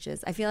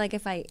Chipwiches. I feel like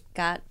if I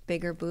got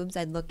bigger boobs,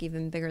 I'd look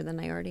even bigger than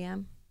I already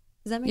am.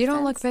 Does that make sense? You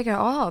don't look big at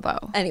all,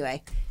 though.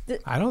 Anyway.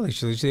 I don't think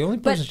she's the only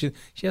person.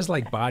 She has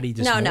like body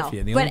dysmorphia. No.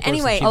 The but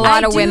anyway, a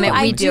lot of women,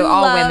 we do.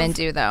 All women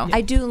do, though.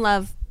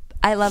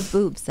 I love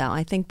boobs, though.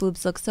 I think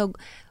boobs look so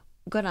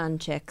good on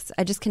chicks.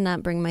 I just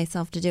cannot bring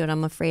myself to do it.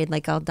 I'm afraid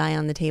like I'll die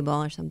on the table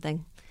or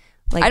something.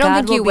 Like I don't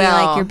God think you will be will.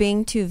 like, you're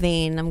being too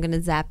vain. I'm going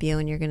to zap you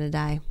and you're going to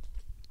die.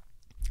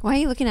 Why are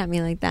you looking at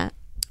me like that?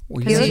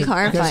 Well, you look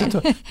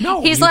horrified.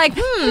 No, he's like,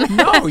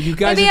 No, you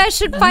guys. Maybe I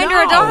should find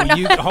her a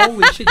dog.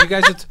 Holy shit, you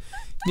guys are.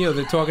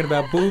 They're talking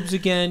about boobs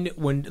again.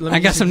 I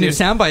got some new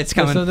sound bites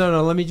coming.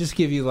 No. Let me just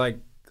give you like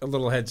a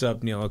little heads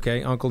up, Neil.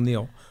 Okay, Uncle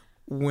Neil.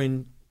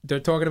 When they're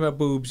talking about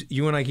boobs,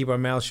 you and I keep our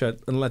mouth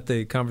shut and let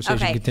the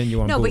conversation continue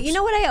on. No, boobs. but you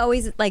know what I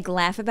always like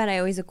laugh about? I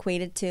always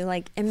equate it to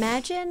like,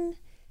 imagine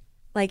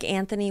like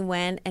Anthony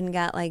went and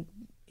got like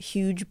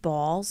huge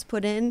balls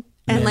put in.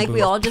 And like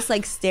we all just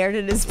like stared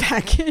at his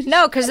package.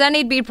 No, because then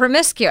he'd be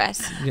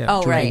promiscuous. Yeah,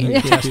 oh, right.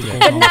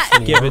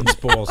 Gibbons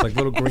balls, like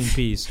little green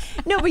peas.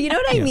 No, but you know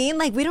what I mean?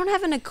 Like we don't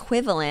have an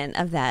equivalent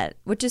of that,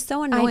 which is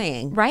so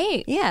annoying.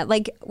 Right. Yeah,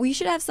 like we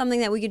should have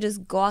something that we could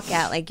just gawk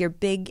at, like your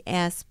big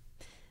ass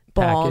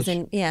balls package.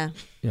 And yeah.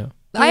 Yeah.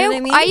 I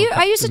mean?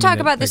 used to talk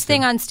about this like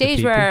thing the on stage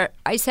pee-pee? where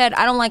I said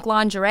I don't like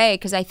lingerie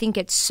because I think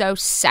it's so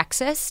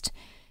sexist.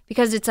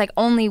 Because it's like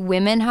only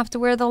women have to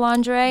wear the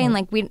lingerie, and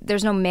like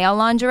there's no male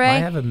lingerie. I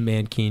have a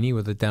mankini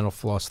with a dental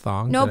floss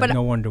thong. No, but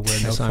no underwear,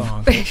 no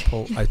thong.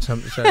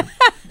 Sometimes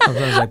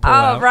I pull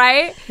out.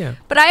 Right? Yeah.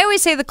 But I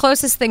always say the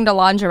closest thing to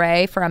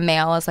lingerie for a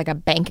male is like a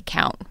bank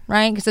account,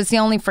 right? Because it's the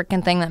only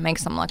freaking thing that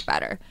makes them look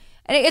better.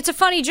 And it's a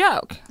funny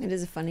joke. It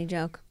is a funny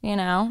joke. You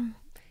know?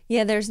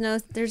 Yeah, there's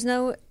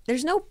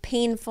no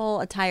painful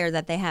attire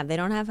that they have. They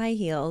don't have high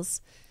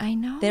heels. I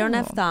know. They don't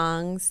have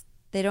thongs.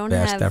 They don't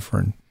Vast have.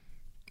 Efron.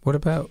 What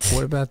about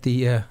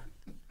the?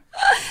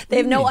 They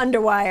have no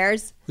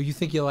underwires. Well, you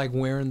think you like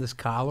wearing this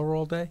collar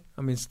all day?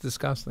 I mean, it's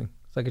disgusting.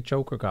 It's like a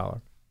choker collar.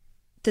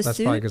 The That's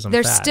suit? probably because I'm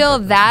They're fat, still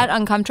but- that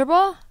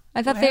uncomfortable?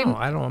 I thought I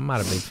don't. I'm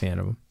not a big fan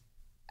of them.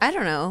 I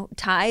don't know.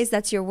 Ties.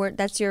 That's your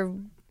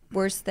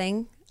worst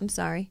thing. I'm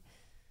sorry.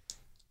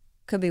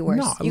 Could be worse.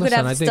 No, you listen,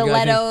 could have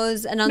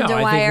stilettos, an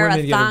underwire,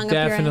 a thong up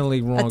definitely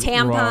your wrong, a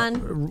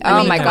tampon.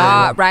 Oh my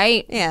God!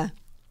 Right? Yeah.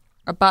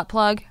 A butt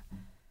plug.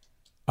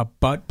 A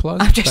butt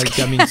plug? I'm just like,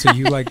 I mean, so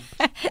you like...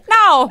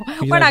 No,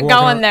 we're not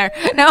going there.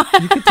 No.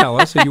 You could tell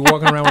us. Are you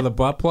walking around with a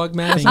butt plug,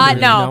 man?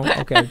 No.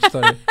 Okay, I just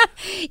thought...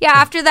 Yeah,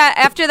 after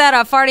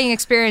that farting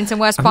experience in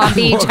West Palm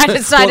Beach, I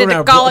decided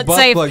to call it butt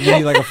safe. Plug, you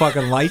need like a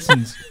fucking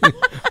license.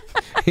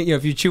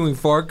 If you're chewing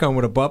fart gum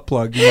with a butt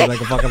plug, you need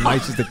like a fucking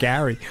license to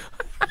carry.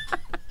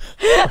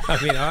 I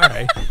mean, all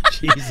right.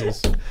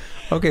 Jesus.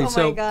 Okay,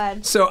 my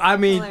God. So I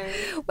mean,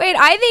 wait,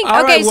 I think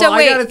all okay. right, So I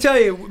wait, gotta tell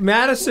you,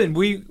 Madison.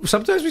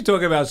 Sometimes we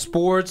talk about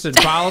sports and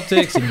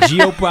politics and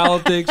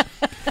geopolitics,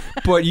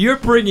 but you're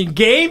bringing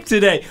game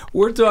today.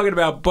 We're talking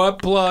about butt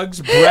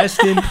plugs,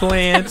 breast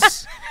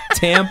implants,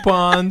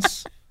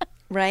 tampons.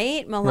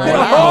 Right? Melania.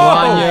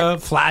 Melania,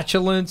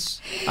 flatulence.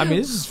 I mean,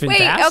 this is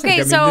fantastic. okay, I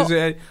mean,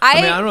 so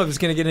I don't know if it's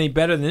going to get any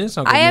better than this,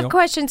 Uncle I have Neil.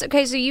 questions.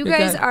 Okay, so you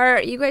guys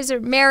are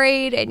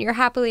married and you're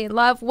happily in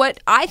love. What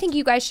I think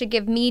you guys should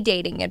give me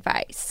dating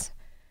advice.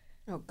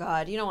 Oh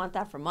God, you don't want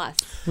that from us.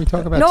 We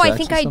talk about No, sex I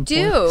think at I some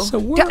do. So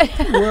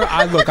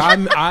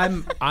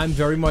I'm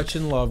very much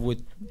in love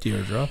with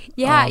Deirdre.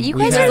 Yeah, you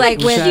guys are like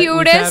with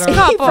cutest He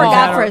couple.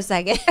 forgot for a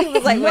second. He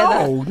was like,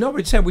 No,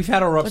 but we've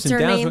had our ups What's and her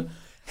downs. name?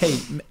 Hey,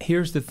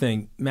 here's the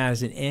thing,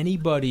 Madison.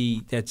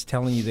 Anybody that's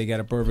telling you they got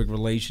a perfect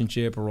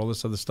relationship or all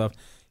this other stuff,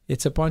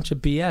 it's a bunch of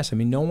BS. I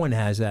mean, no one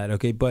has that,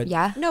 okay? But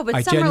yeah, no, but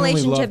I some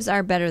relationships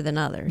are better than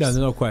others.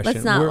 No question.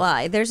 Let's not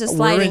lie. There's a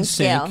sliding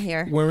scale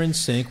here. We're in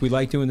sync. We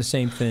like doing the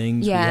same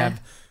things. Yeah. We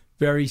have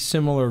very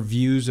similar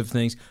views of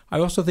things. I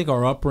also think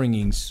our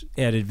upbringings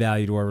added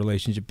value to our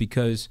relationship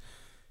because,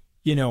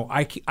 you know,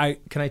 I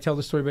can I tell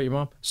the story about your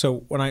mom?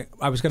 So when I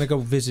was going to go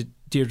visit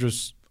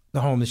Deirdre's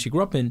the home that she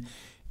grew up in,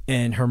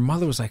 and her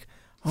mother was like,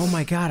 "Oh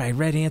my God, I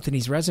read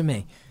Anthony's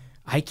resume.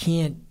 I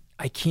can't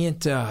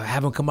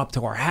have him come up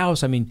to our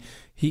house. I mean,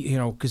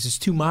 because it's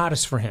too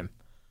modest for him."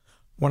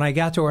 When I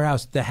got to her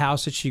house, the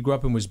house that she grew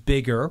up in was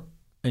bigger,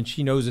 and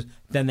she knows it,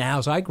 than the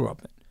house I grew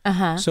up in.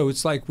 Uh-huh. So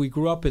it's like we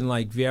grew up in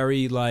like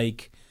very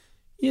like,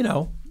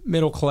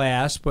 middle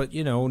class, but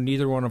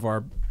neither one of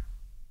our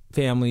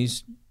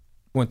families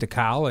went to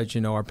college.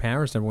 Our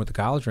parents never went to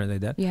college or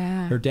anything like that.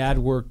 Yeah. Her dad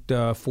worked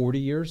 40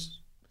 years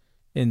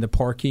in the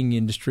parking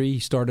industry. He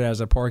started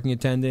as a parking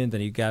attendant, then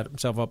he got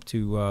himself up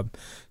to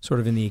sort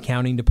of in the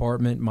accounting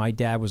department. My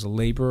dad was a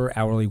laborer,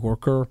 hourly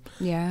worker.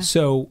 Yeah.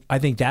 So I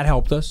think that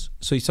helped us.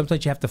 So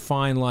sometimes you have to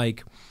find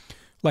like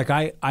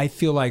I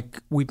feel like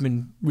we've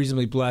been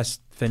reasonably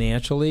blessed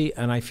financially,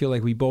 and I feel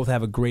like we both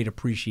have a great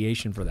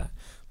appreciation for that.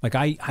 Like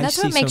that's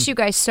see what makes you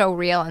guys so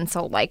real and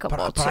so likable.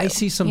 But I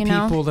see some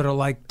people that are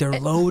like they're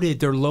loaded,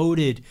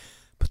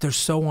 but they're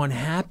so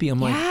unhappy. I'm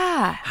like,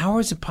 how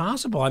is it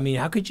possible? I mean,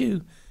 how could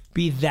you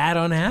be that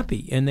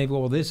unhappy? And they go,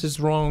 well, this is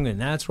wrong and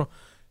that's wrong.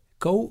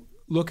 Go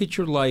look at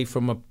your life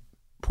from a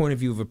point of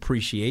view of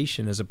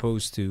appreciation as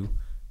opposed to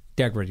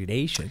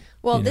degradation.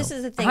 Well, this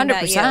is the thing 100%.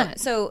 about you.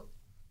 So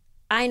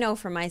I know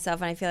for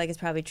myself, and I feel like it's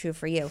probably true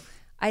for you,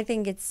 I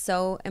think it's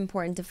so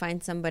important to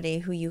find somebody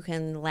who you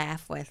can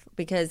laugh with,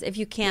 because if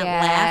you can't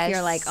laugh,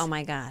 you're like, oh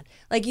my God.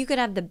 Like, you could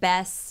have the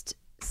best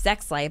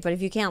sex life, but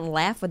if you can't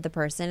laugh with the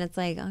person, it's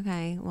like,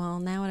 okay, well,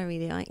 now what are we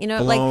doing?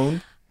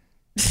 Blown.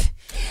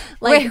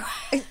 like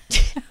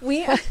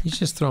He's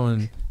just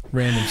throwing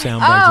random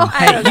sound bites.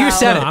 Hey, you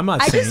said it. I'm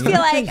not I saying just feel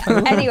like,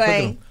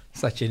 anyway.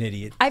 Such an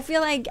idiot. I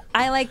feel like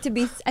I like to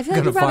be. I feel I'm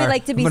like you gonna probably fire-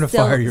 like to I'm be gonna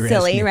fire your ass,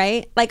 silly, Neil.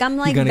 right? Like, I'm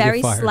like You're gonna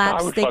very get fired.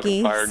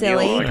 slapsticky,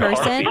 silly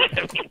person.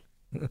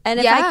 And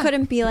if Yeah. I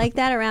couldn't be like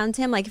that around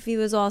him, like if he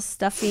was all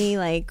stuffy,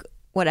 like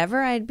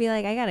whatever, I'd be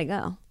like, I gotta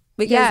go.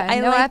 Because I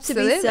like to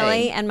be absolutely.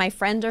 silly, and my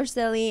friends are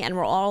silly, and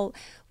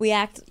we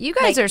act. You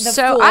guys like are the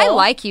so. I fool.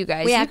 like you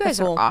guys. We You act the guys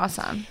are fool.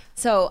 awesome.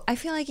 So I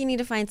feel like you need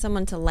to find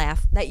someone to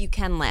laugh that you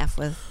can laugh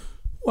with.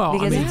 Well,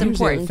 Because I mean, it's here's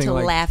the important thing, to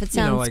like, laugh. It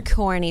you know, sounds like,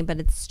 corny, but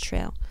it's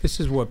true. This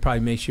is what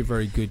probably makes you a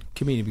very good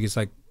comedian because,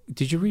 like,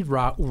 did you read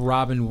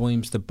Robin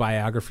Williams, the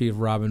biography of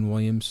Robin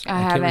Williams? I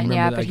can't haven't, remember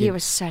yeah, that. but he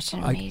was such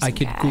an amazing I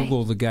could guy.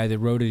 Google the guy that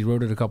wrote it. He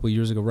wrote it a couple of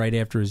years ago, right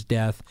after his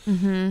death.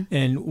 Mm-hmm.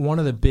 And one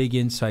of the big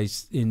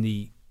insights in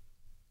the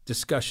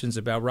discussions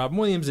about Robin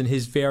Williams and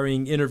his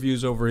varying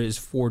interviews over his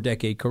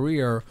 4-decade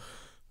career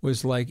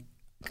was like,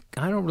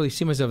 I don't really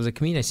see myself as a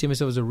comedian. I see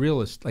myself as a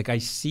realist. Like, I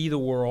see the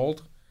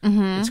world.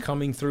 Mm-hmm. It's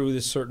coming through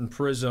this certain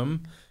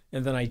prism,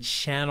 and then I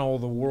channel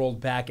the world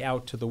back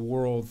out to the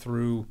world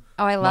through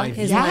I love my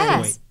his viewpoint.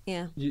 lens.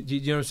 Yeah. You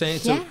know what I'm saying?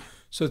 Yeah.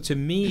 So to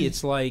me,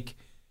 it's like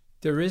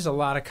there is a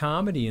lot of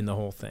comedy in the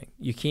whole thing.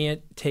 You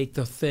can't take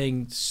the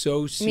thing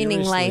so seriously.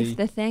 Meaning life,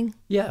 the thing.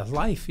 Yeah,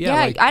 life. Yeah, Yeah,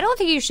 like, I don't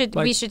think you should.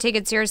 like- we should take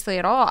it seriously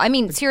at all. I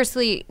mean,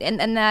 seriously, and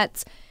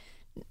that's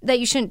that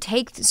you shouldn't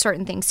take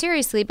certain things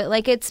seriously. But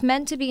like, it's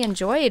meant to be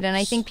enjoyed, and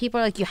I think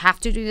people are like, you have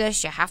to do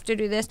this, you have to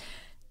do this.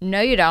 No,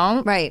 you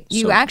don't. Right.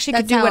 You So- actually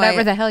could That's do how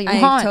whatever the hell you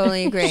want. I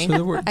totally agree. So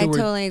there were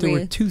totally agree. There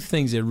were two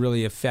things that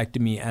really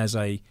affected me as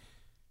I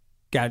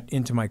got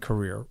into my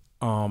career.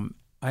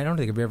 I don't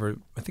think I've ever.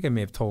 I think I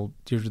may have told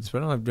Deirdre this, but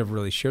I don't think I've ever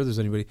really shared this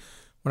with anybody.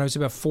 When I was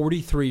about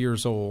 43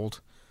 years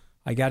old,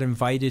 I got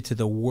invited to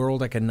the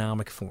World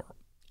Economic Forum,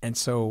 and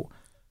so.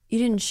 You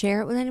didn't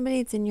share it with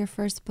anybody? It's in your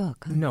first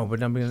book. Huh? No,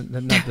 but I mean,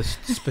 not the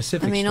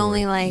specific. I mean, story.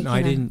 only like. No,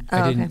 I didn't.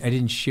 I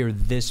didn't share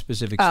this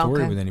specific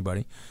story with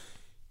anybody.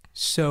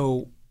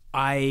 So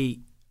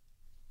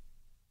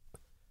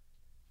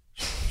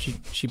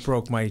She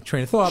broke my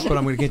train of thought, but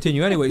I'm going to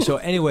continue anyway. So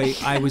anyway,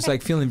 I was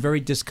like feeling very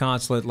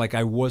disconsolate, like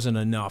I wasn't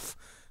enough.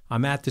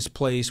 I'm at this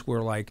place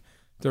where like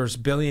there's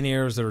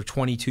billionaires that are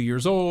 22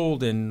 years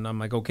old, and I'm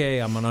like, okay,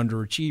 I'm an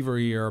underachiever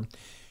here.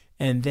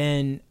 And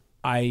then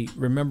I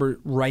remember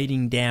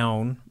writing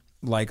down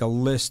like a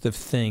list of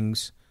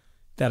things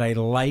that I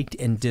liked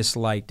and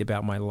disliked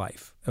about my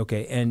life.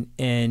 Okay,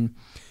 and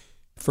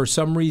for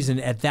some reason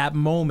at that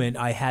moment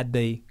I had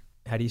the,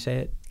 how do you say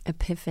it?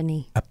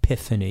 Epiphany,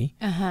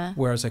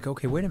 where I was like,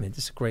 okay, wait a minute,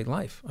 this is a great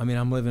life. I mean,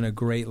 I'm living a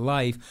great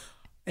life,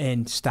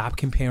 and stop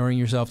comparing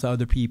yourself to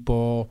other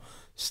people.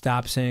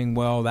 Stop saying,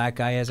 well, that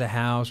guy has a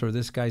house or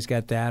this guy's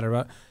got that,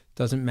 or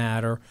doesn't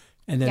matter.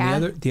 And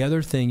then the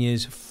other thing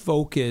is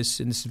focus,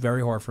 and this is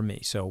very hard for me.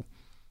 So,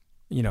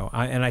 you know,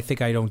 I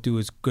think I don't do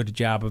as good a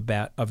job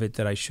of it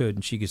that I should,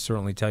 and she could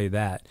certainly tell you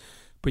that.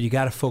 But you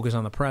got to focus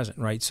on the present,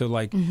 right? So,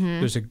 like,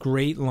 there's a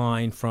great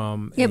line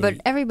from but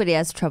everybody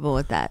has trouble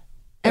with that.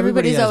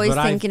 Everybody's always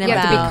thinking about. You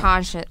have to be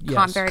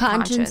conscious, very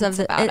conscious of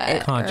about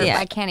it. Conscious.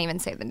 I can't even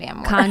say the damn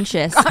word.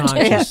 Conscious.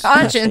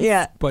 Conscious.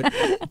 Yeah. But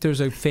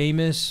there's a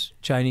famous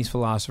Chinese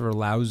philosopher,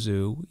 Lao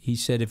Tzu. He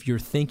said, if you're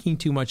thinking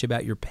too much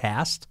about your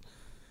past,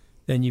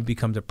 then you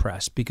become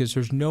depressed, because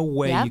there's no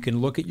way you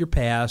can look at your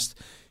past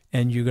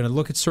and you're going to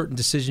look at certain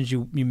decisions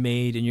you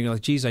made and you're going to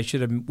like, geez, I should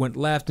have went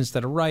left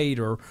instead of right,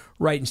 or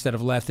right instead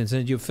of left, and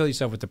then you'll fill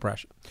yourself with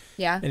depression.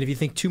 Yeah. And if you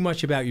think too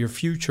much about your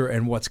future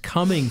and what's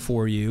coming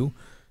for you,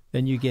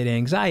 then you get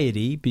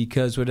anxiety,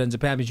 because what ends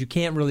up happening is you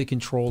can't really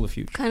control the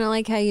future. Kind of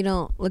like how you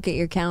don't look at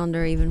your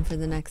calendar even for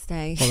the next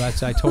day. Well,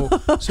 that's I told.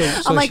 So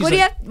I'm like, what do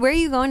you have? Where are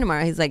you going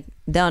tomorrow? He's like,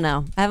 don't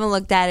know. I haven't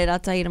looked at it. I'll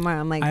tell you tomorrow.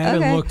 I'm like, I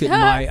haven't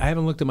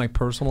looked at my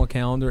personal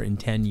calendar in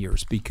 10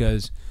 years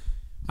because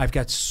I've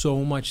got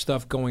so much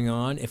stuff going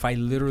on. If I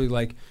literally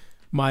like,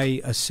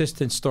 my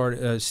assistant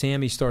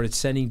Sammy started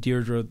sending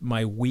Deirdre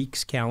my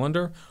week's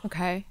calendar.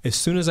 Okay. As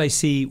soon as I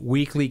see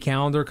weekly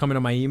calendar coming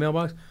to my email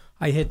box,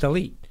 I hit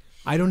delete.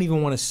 I don't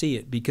even want to see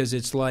it, because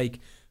it's like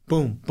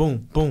boom,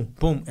 boom, boom,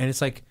 boom. And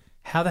it's like,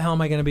 how the hell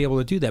am I going to be able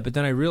to do that? But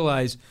then I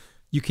realize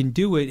you can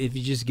do it if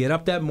you just get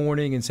up that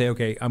morning and say,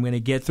 okay, I'm going to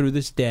get through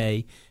this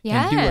day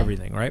and do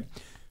everything, right?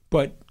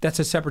 But that's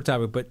a separate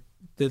topic. But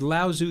the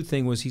Lao Tzu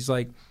thing was, he's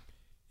like,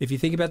 if you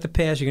think about the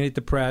past, you're going to get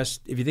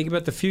depressed. If you think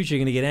about the future, you're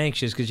going to get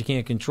anxious because you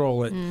can't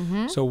control it.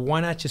 Mm-hmm. So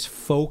why not just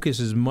focus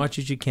as much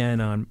as you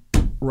can on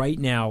right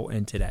now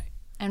and today?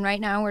 And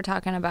right now we're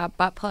talking about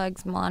butt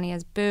plugs,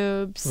 Melania's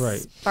boobs, right,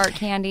 fart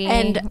candy.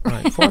 And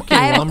fart candy.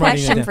 I have a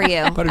question for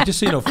you. But just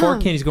so you know,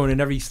 fart candy's going in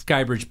every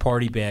Skybridge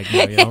party bag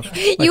now. You know,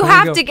 like you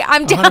have to.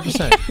 I'm telling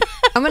you.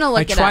 I'm going to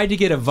look it up. I tried to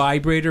get a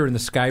vibrator in the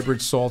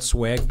Skybridge salt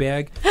swag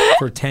bag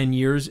for 10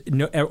 years.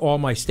 No, all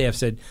my staff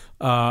said,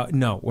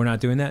 no, we're not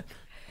doing that.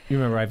 You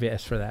remember I've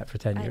asked for that for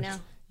 10 years. I know.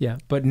 Yeah,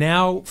 but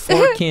now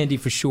fart candy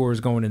for sure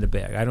is going in the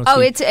bag. I don't.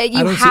 See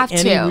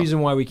any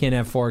reason why we can't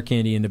have fart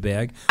candy in the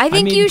bag. I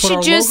think you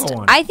should just.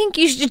 I think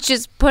you should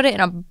just put it in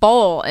a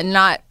bowl and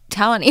not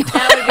tell anyone.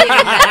 That would be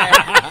even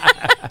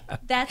better.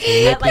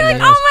 That's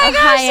like oh my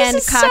gosh,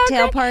 high-end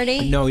cocktail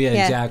party. No,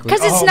 exactly.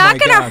 Because it's not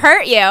going to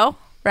hurt you,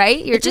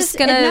 right? You're just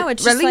going to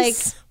it's release.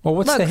 Just like, well,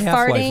 what's the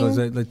half-life? Does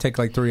it take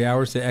like 3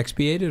 hours to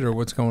expiate it, or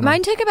what's going on?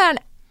 Mine took about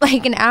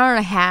like an hour and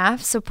a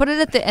half, so put it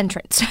at the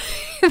entrance.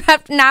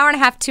 About an hour and a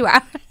half, 2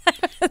 hours.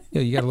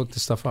 Yeah, you got to look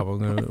this stuff up.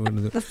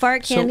 The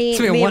fart candy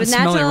made with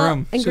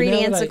natural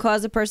ingredients that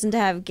cause a person to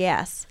have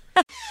gas.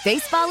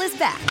 Baseball is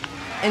back,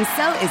 and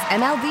so is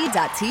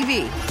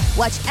MLB.tv.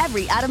 Watch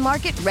every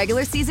out-of-market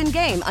regular season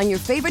game on your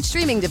favorite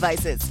streaming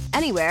devices,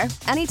 anywhere,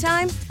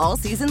 anytime, all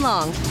season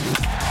long.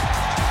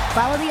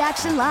 Follow the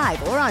action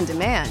live or on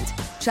demand.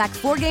 Track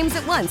 4 games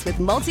at once with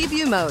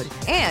multi-view mode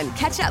and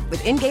catch up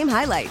with in-game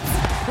highlights.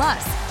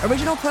 Plus,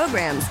 original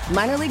programs,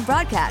 minor league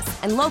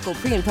broadcasts, and local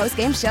pre- and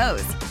post-game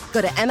shows. Go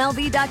to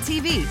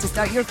MLB.tv to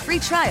start your free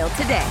trial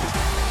today.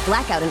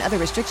 Blackout and other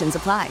restrictions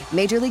apply.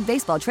 Major League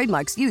Baseball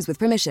trademarks used with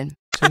permission.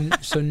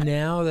 So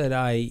now that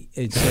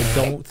it's like,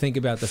 don't think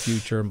about the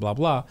future and blah,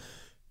 blah,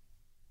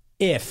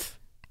 if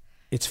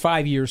it's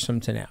 5 years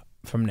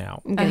from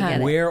now,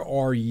 where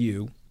are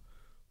you?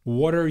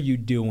 What are you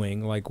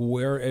doing? Like,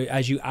 where,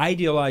 as you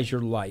idealize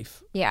your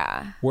life,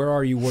 where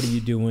are you? What are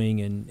you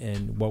doing?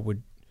 And what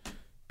would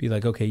be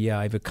like, okay, yeah,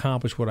 I've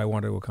accomplished what I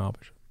wanted to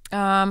accomplish?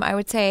 I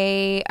would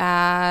say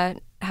have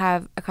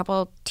a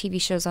couple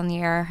TV shows on the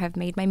air, have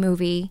made my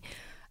movie,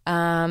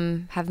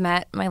 have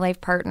met my life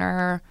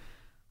partner,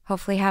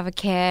 hopefully have a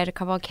kid, a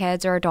couple of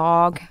kids, or a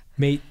dog.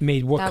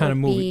 Made what kind of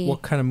movie?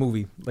 What kind of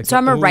movie? Like, so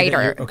I'm a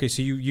writer. Okay,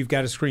 so you've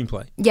got a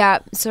screenplay. Yeah.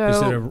 So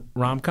is it a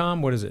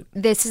rom-com? What is it?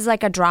 This is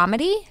like a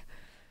dramedy.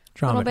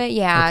 A little Dramedy. bit,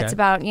 yeah. Okay. It's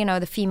about,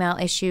 the female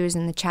issues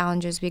and the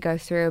challenges we go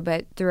through,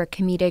 but through a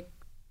comedic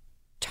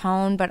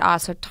tone, but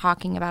also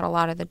talking about a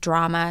lot of the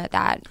drama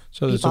that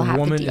So there's people a have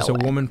woman. to deal It's a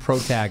with. woman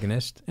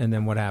protagonist, and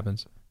then what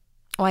happens?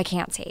 Oh, I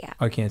can't say yet.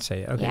 I can't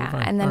say it. Okay, Yeah,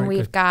 fine. and then All right,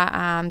 we've good.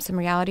 got some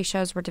reality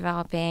shows we're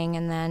developing,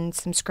 and then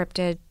some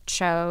scripted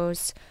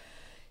shows.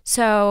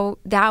 So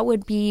that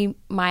would be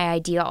my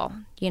ideal,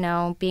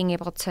 being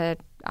able to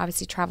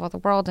obviously travel the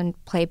world and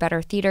play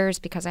better theaters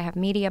because I have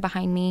media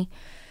behind me.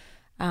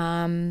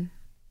 And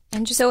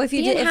just So if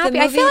you being did- if the happy,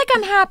 I feel movie- like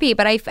I'm happy,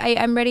 but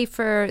I'm ready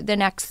for the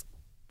next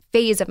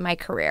phase of my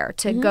career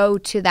to go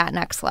to that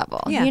next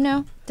level.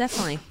 Yeah,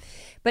 definitely.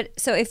 But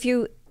so if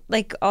you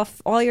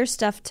off all your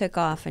stuff took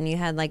off and you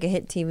had like a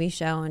hit TV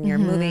show and your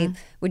movie,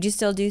 would you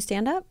still do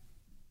stand up?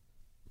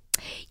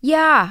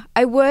 Yeah,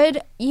 I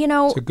would.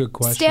 It's a good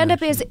question, Stand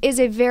up is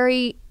a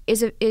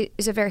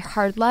very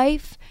hard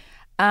life.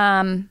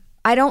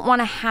 I don't want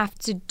to have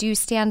to do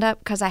stand up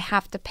because I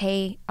have to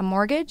pay a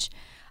mortgage.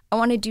 I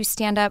want to do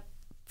stand up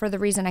for the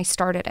reason I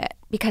started it,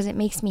 because it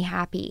makes me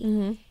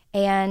happy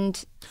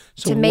and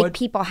So to make what-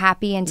 people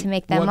happy and to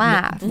make them What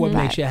laugh. What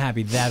But- makes you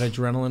happy? That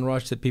adrenaline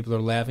rush that people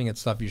are laughing at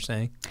stuff you're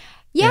saying in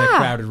Yeah, a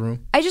crowded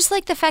room. I just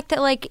like the fact that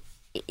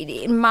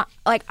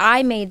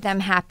I made them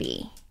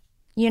happy.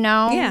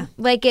 Yeah.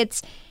 Like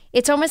it's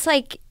almost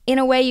like in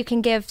a way you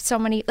can give so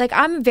many. Like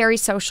I'm very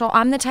social.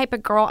 I'm the type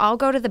of girl. I'll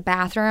go to the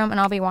bathroom and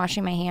I'll be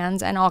washing my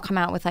hands and I'll come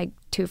out with like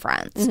 2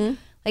 friends.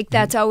 Like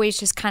that's always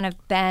just kind of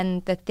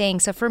been the thing.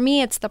 So for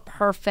me, it's the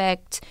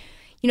perfect.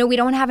 We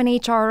don't have an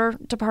HR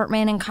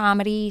department in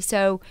comedy,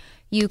 so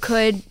you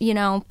could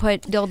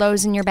put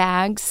dildos in your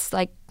bags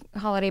like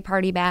holiday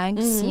party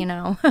bags.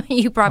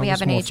 You probably I'm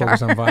have an more HR.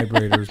 focused on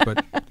vibrators,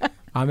 but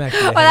I'm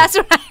actually. Well, that's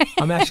right.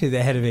 I'm actually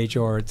the head of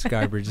HR at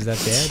Skybridge. Is that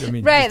bad? I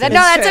mean, Right. just- No,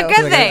 that's a true.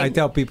 good like, thing. I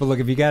tell people, look,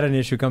 if you got an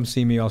issue, come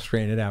see me. I'll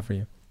straighten it out for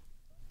you. Is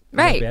that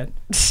Right. bad?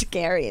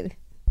 Scary.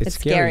 It's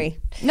scary.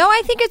 No,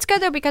 I think it's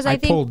good though because I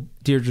think pulled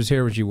Deirdre's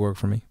hair when she worked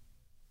for me.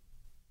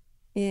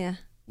 Yeah.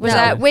 was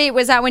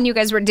that when you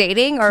guys were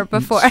dating or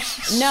before? No,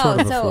 Sort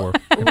of so before.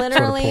 Sort of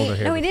literally, pulled her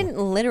hair no, we before. didn't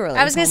literally.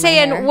 I was going to pull my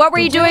say, hair. and what were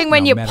you doing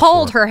when No, you metaphor.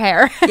 pulled her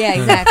hair? Yeah,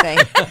 exactly.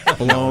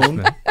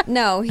 Blown.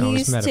 No, he No, it's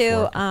used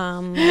metaphor.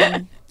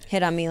 to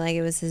hit on me like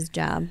it was his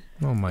job.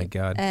 Oh my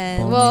God. And-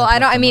 Blowing me Well, up I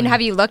don't. left I and mean, right.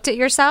 have you looked at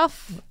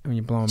yourself? I mean,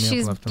 you're blowing me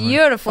She's up left and right.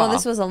 beautiful. Well,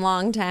 this was a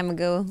long time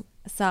ago,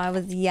 so I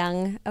was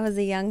young. I was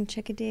a young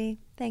chickadee.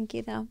 Thank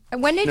you, though.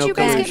 When did No you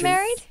guys get collusion.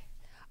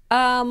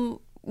 married?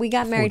 We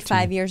got married 14.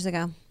 5 years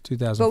ago.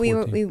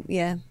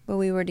 2014. But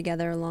we were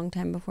together a long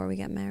time before we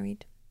got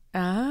married.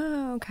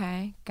 Oh,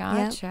 okay,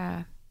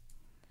 gotcha.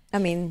 I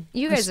mean,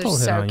 You I guys are still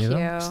hit so on you, cute.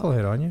 though. I still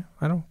hit on you.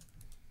 I don't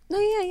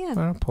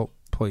yeah.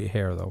 pull your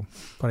hair though,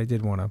 but I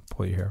did want to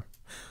pull your hair.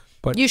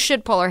 But You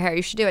should pull her hair.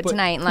 You should do it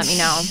tonight and let me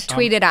know.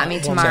 Tweet it at me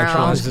Well,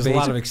 tomorrow. there's a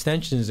lot of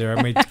extensions there.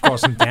 I may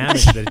cause some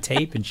damage to the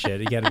tape and shit.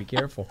 You got to be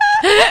careful.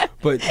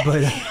 But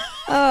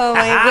Oh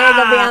my God,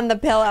 it'll be on the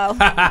pillow.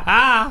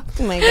 Oh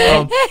my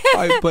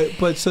God.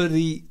 but so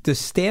the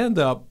stand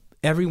up,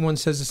 everyone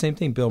says the same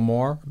thing. Bill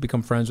Maher,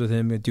 become friends with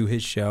him and do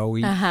his show.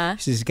 He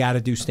says he's got to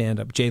do stand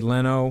up. Jay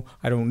Leno,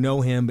 I don't know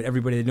him, but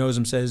everybody that knows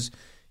him says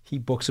he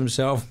books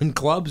himself in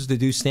clubs to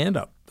do stand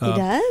up. He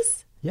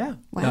does? Yeah.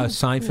 Wow.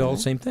 Seinfeld,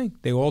 same thing.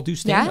 They all do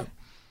stand up.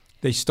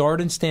 They start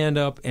in stand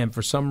up, and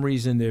for some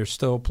reason they're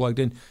still plugged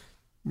in.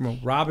 Well,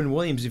 Robin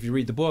Williams, if you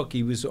read the book,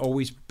 he was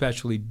always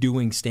perpetually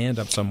doing stand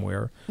up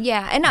somewhere.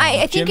 Yeah, and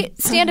I Jim- think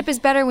stand up is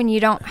better when you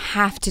don't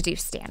have to do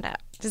stand up.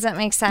 Does that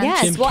make sense?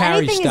 Yes. Jim Well, Carrey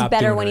anything is stopped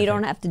better doing when it, you I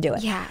don't think. have to do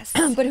it. Yes.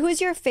 But who's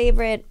your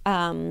favorite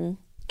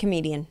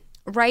comedian?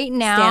 Right Stand-up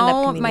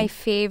now, comedian. my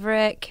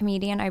favorite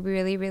comedian, I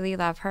really, really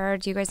love her.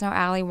 Do you guys know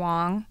Ali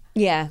Wong?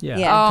 Yeah. Yeah.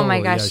 Oh my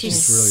Totally, gosh, yeah,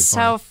 she's she's really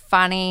so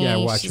funny. Yeah, I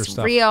watch her she's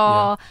stuff, real.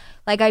 yeah.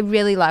 Like I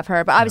really love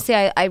her. But obviously,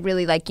 I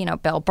really like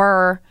Bill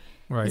Burr.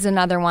 Right. Is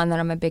another one that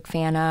I'm a big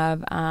fan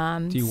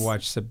of. Do you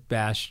watch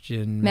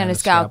Sebastian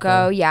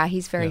Maniscalco? Yeah,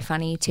 he's very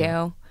funny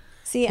too.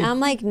 See, I'm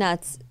like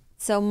nuts.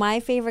 So my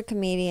favorite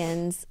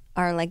comedians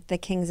are like the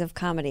kings of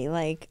comedy.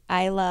 Like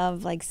I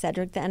love like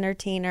Cedric the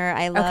Entertainer.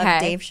 I love Okay.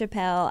 Dave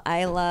Chappelle.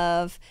 I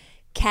love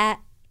Cat.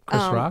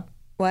 Chris Rock?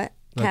 What?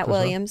 Like Cat Chris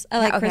Rock? Williams. I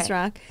like Chris Okay.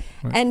 Rock.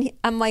 And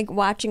I'm like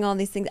watching all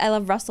these things. I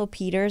love Russell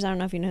Peters. I don't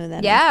know if you know who that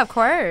is. Yeah, of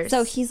course.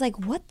 So he's like,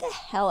 "What the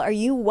hell are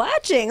you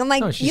watching?" I'm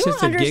like, No, she "You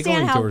sits don't there giggling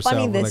understand to how herself,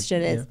 funny this like,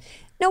 shit is."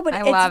 yeah. No, but I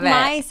it's love it.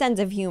 my sense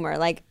of humor.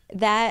 Like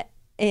that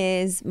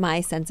is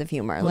my sense of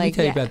humor. Let me like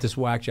tell you about this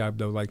whack job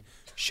though. Like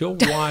she'll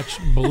watch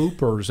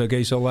bloopers.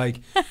 Okay, so like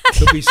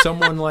there'll be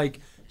someone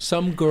like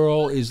some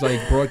girl is like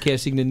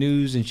broadcasting the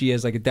news and she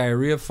has like a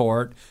diarrhea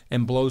fart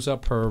and blows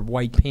up her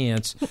white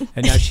pants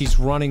and now she's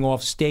running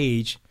off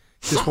stage.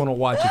 Just want to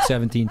watch it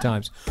 17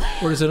 times.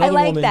 Or there's another I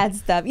like woman. that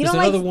stuff. You there's don't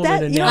like another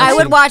woman that- you don't I announcing-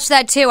 would watch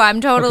that too. I'm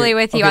totally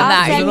with you Okay, on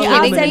that. there's Are you another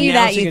I'll kidding woman send me? you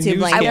that announcing a YouTube link.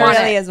 newscast, There want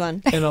really it. is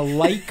one. and a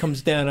light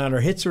comes down on her,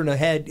 hits her in the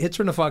head, hits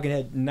her in the fucking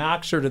head,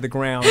 knocks her to the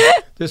ground.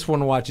 This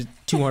one watches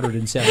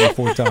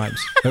 274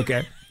 times.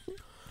 Okay.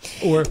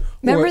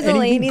 Remember the anything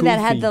lady that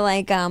had goofy. the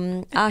like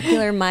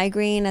ocular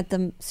migraine at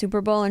the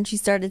Super Bowl and she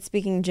started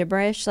speaking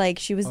gibberish? Like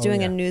she was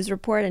doing a news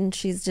report and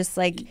she's just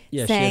like Yeah, she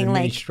had saying a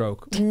mini like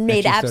stroke. made And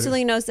she started-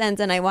 absolutely no sense.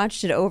 And I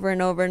watched it over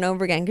and over and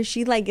over again because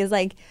she like is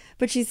like,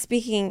 but she's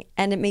speaking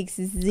and it makes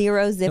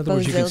zero In other zippo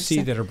words, you could see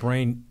zilch. that her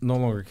brain no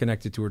longer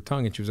connected to her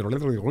tongue, and she was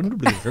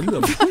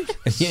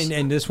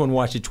and this one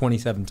watched it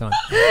 27 times.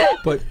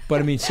 But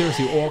I mean,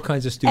 seriously, all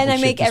kinds of stupid. And I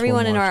shit make this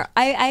everyone one in watched.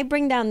 I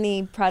bring down the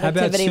How about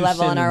productivity Sue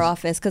level in our Simmons?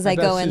 office because How I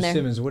about go in Sue there.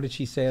 Simmons, what did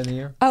she say on the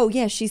air? Oh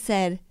yeah, she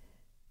said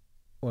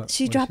What?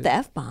 she What dropped did the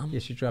F-bomb. Yeah,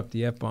 she dropped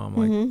the F-bomb.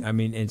 Like, Mhm. I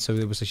mean, and so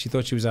it was. She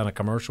thought she was on a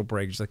commercial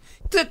break. She's like,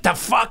 "Get the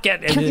fuck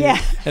it!" And, Yeah.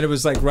 and it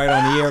was like right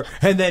on the air.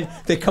 And then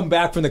they come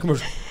back from the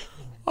commercial.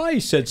 I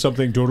said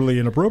something totally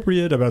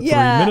inappropriate about 3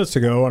 minutes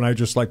ago, and I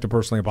just like to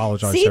personally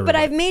apologize. See, to but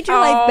everybody. I've made your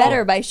life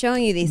better by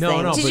showing you these No,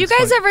 things. no, Did but you it's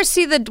guys funny. ever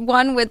see the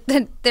one with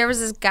there was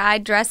this guy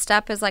dressed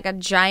up as like a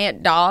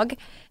giant dog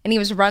and he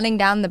was running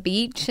down the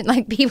beach and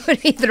like people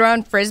would be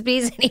throwing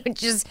frisbees and he would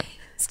just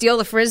steal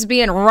the frisbee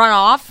and run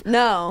off?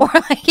 No. Or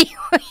like he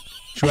would,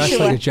 dressed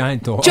like a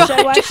giant dog. Should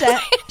I watch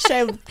that? Should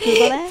I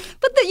Google that?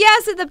 but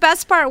the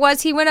best part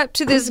was he went up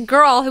to this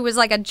girl who was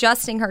like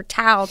adjusting her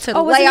towel to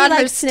Oh, lay wasn't he, on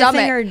like, her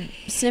stomach.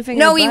 sniffing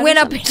No, her he butt went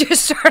or up and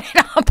just started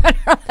humping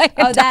her like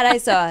a Oh, that I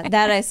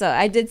saw.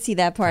 I did see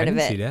that part I of didn't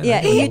it. see that. Yeah,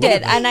 I didn't you know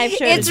did, that. and I've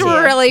showed It's it to you.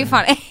 really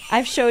funny.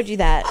 I've showed you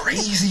that.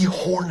 Crazy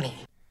horny.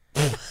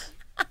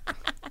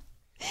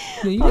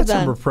 Yeah, you Hold got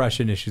some on.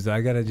 repression issues.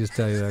 I gotta just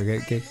tell you that.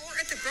 Okay?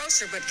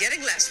 But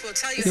getting less will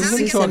tell you Yeah, how we're going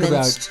many to talk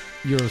Simmons.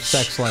 about your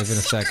sex life in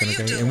a second,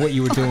 okay? And what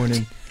you were doing.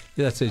 And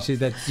that's it. See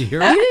that? Did you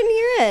hear You it? didn't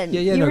hear it. Yeah,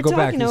 yeah. You No, were go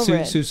back. talking over Sue,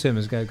 it. Sue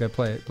Simmons. Go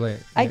play it. Play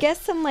it. I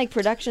guess some like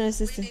production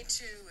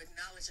assistant.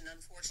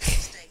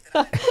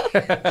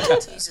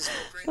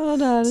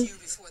 Hold on.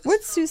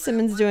 What's Sue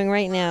Simmons doing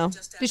right now?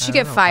 Did she I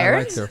get don't know. I fired?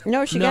 liked her.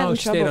 No, she no, got in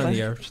she trouble. stayed on by-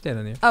 the air. She stayed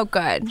on the air. Oh,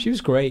 good. She was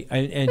great.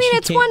 And I mean, she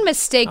it's came- one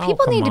mistake. Oh,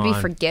 People need come to be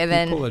on.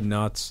 forgiven. People are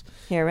nuts.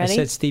 Here, I ready?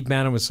 said Steve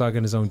Bannon was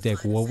sucking his own dick.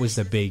 What was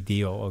the big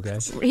deal? Okay.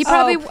 He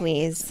probably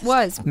please.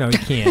 was. No, he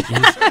can't.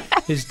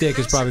 His dick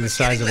is probably the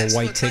size of a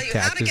white Tic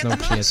Tac. There's no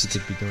chance he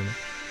could be doing it.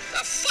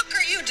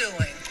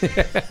 But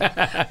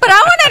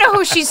I want to know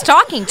who she's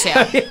talking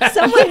to.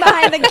 Someone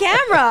behind the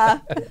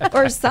camera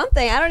or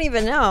something. I don't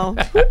even know.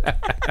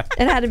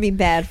 It had to be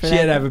bad for She that.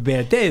 had to have a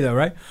bad day, though,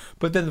 right?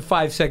 But then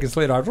 5 seconds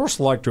later, I'd just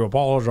like to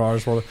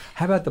apologize for.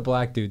 How about the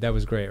black dude? That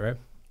was great, right?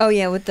 Oh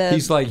yeah, with the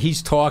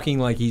He's talking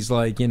like he's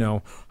like, you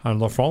know,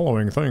 and the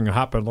following thing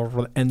happened,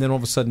 and then all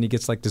of a sudden he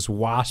gets like this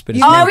wasp in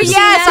his Oh, mouth.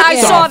 yes, I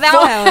saw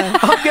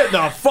that one. I'm getting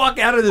the fuck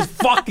out of this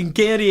fucking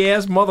candy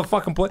ass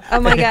motherfucking place. Oh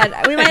my God,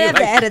 we might have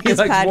to edit He this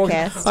likes walking-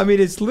 podcast. I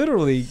mean, it's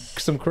literally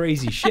some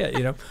crazy shit,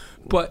 you know.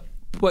 But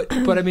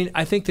I mean,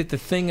 I think that the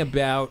thing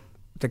about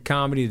the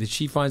comedy that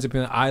she finds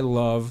appealing, I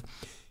love,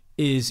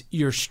 is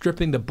you're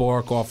stripping the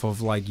bark off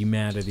of like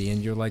humanity,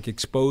 and you're like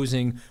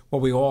exposing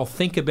what we all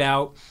think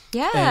about.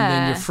 Yeah. And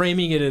then you're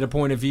framing it at a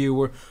point of view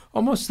where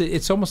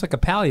it's almost like a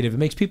palliative. It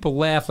makes people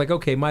laugh. Like,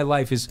 okay, my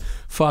life is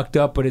fucked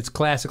up, but it's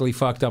classically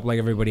fucked up like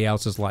everybody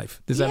else's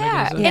life. Does that make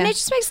any sense? And it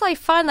just makes life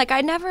fun. Like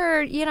I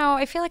never,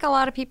 I feel like a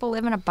lot of people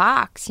live in a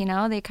box,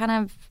 They kind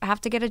of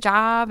have to get a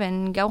job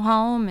and go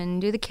home and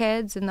do the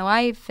kids and the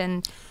wife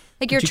and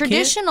like your you can't-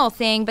 traditional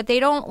thing, but they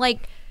don't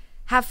like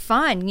have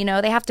fun,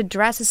 They have to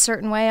dress a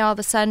certain way all of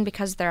a sudden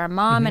because they're a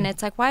mom and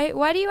it's like why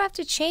do you have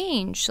to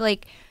change?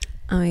 Like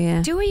Oh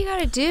yeah. do what you got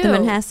to do. The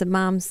Manhasset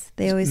moms,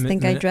 they always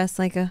think I Min- dress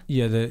like a.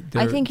 Yeah,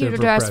 I think you they're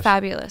dress repressed.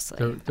 fabulously.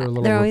 They're a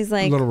little, They're always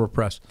like- little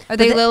repressed. Are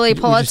they Lily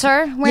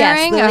Pulitzer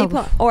wearing? Yes, Lily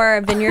Oh.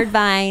 or Vineyard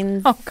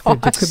Vines. Oh, There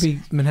God. could be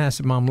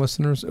Manhasset Mom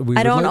listeners. We I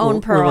would don't own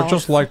We pearls. would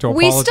just like to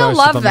We apologize still to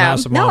love the them.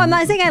 Manhasset No, Mom. I'm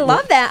not saying I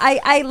love that.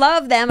 I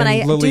love them, and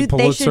I Lily do.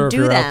 They Pulitzer, should if do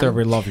you're them. out there,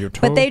 we love you too.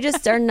 But they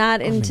just are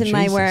not into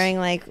my Jesus. wearing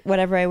like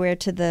whatever I wear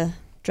to the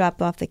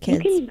drop off the You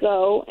kids. can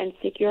go and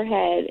stick your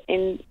head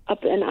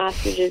up an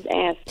ostrich's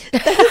ass.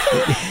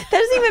 That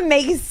doesn't even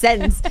make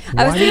sense.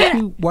 I was Why thinking did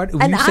you? What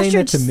were an you saying that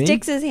ostrich to me?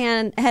 sticks his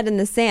head in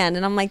the sand,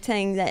 and I'm like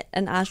saying that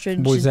an ostrich.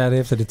 Was that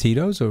after the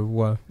Tito's or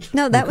what?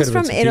 No, that It was could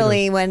have from been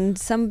Italy when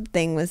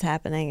something was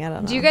happening. I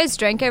don't know. Do you guys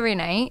drink every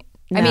night?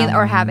 I No. mean,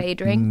 or have a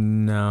drink?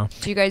 No.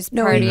 Do you guys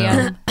No, party? we-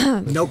 And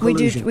No we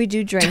collusion.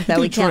 do drink though. Do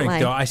We can't drink, lie.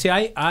 though. I see.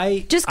 I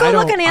Just I go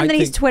look don't- at I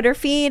Anthony's think- Twitter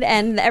feed,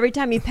 and every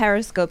time he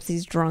periscopes,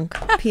 he's drunk.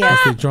 P.S.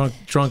 Okay,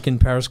 drunken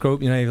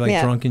Periscope. You know, like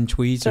Yeah. drunken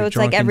tweets. So or it's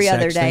like drunken every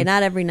other sexting. day,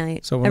 not every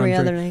night. So when every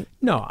I'm other drink- night.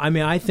 No, I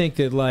mean, I think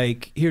that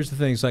like here's the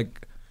thing: it's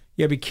like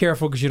you gotta be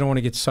careful because you don't want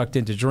to get sucked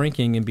into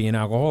drinking and be an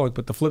alcoholic.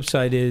 But the flip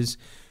side is,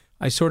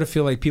 I sort of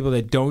feel like people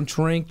that don't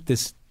drink,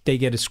 they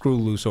get a screw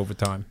loose over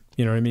time.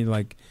 You know what I mean?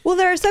 Like, Well,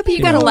 there are some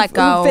people gotta who let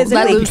go, who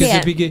physically let loose.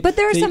 can't. Because if But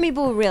there are they- some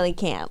people who really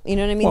can't. You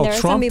know what I mean? well, there are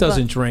some Trump people,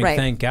 doesn't drink, right.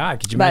 thank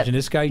God. Could you But- imagine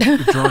this guy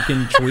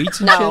drunken tweets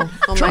and No. shit?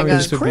 Oh my I mean, God.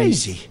 this would be-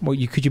 Crazy. well,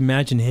 could you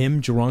imagine him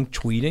drunk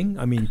tweeting?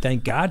 I mean,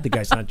 thank God the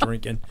guy's not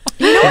drinking.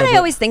 You know what I but-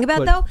 always think about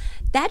but- though?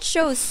 That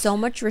shows so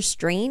much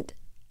restraint,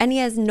 and he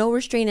has no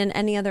restraint in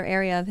any other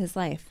area of his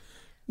life.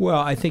 Well,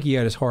 I think he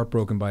had his heart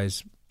broken by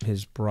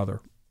his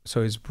brother.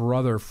 So his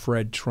brother,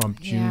 Fred Trump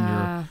Jr.,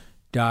 Yeah.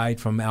 died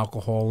from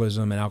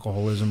alcoholism and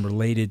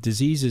alcoholism-related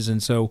diseases.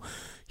 And so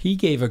he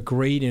gave a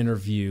great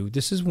interview.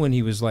 This is when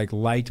he was like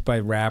liked by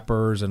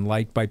rappers and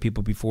liked by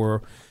people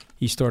before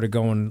he started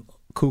going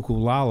cuckoo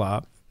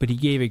la-la. But he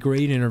gave a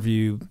great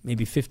interview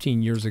maybe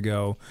 15 years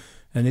ago,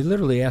 and they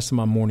literally asked him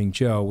on Morning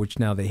Joe, which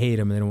now they hate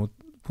him, and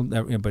they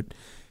don't. But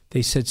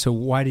they said, "So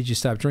why did you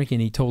stop drinking?"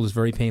 And he told his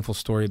very painful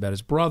story about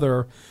his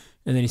brother,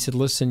 and then he said,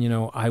 "Listen,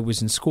 I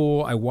was in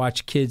school. I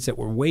watched kids that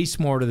were way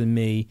smarter than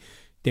me.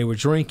 They were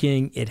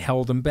drinking. It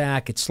held them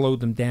back. It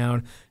slowed them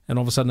down, and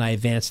all of a sudden, I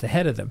advanced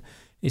ahead of them."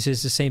 He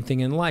says the same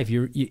thing in life.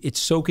 It's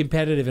so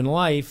competitive in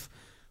life.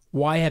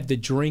 Why have the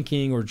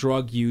drinking or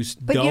drug use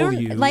dull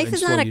you? Life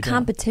is not a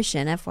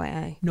competition,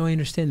 FYI. No, I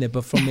understand that,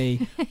 but from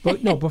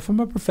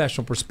a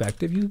professional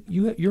perspective,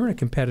 you're in a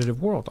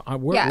competitive world.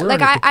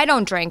 I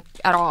don't drink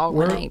at all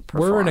when I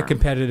perform. We're in a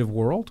competitive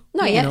world.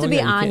 No, you have to be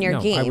on your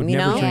game. I would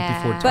never drink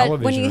before television.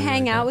 But when you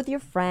hang out with your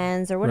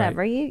friends or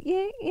whatever, you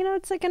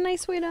it's like a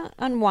nice way to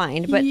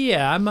unwind. But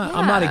I'm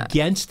not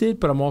against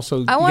it, but I'm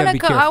also. I want to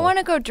go. I want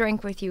to go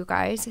drink with you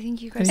guys. I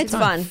think you guys. It's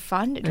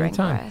fun to drink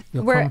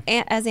with. We're,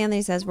 as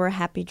Anthony says, we're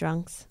happy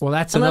drunks. Well,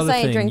 that's another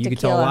thing. You can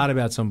tell a lot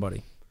about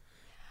somebody.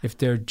 If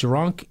they're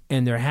drunk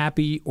and they're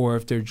happy, or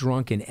if they're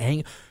drunk and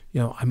angry.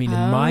 In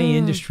my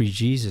industry,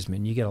 Jesus,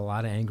 man, you get a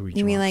lot of angry drunks.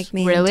 You mean like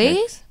me?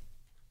 Really?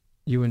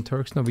 You and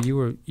Turks? No, but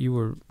you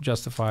were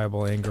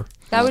justifiable anger.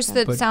 That was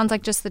sounds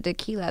like just the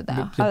tequila,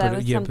 though. That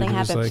was something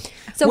happened. Like,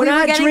 so when we were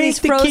I getting drink these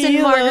frozen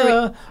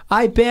tequila,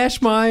 I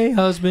bash my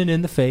husband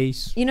in the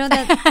face. You know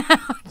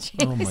that?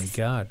 Oh my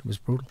God, it was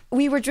brutal.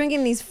 We were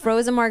drinking these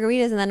frozen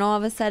margaritas, and then all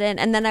of a sudden,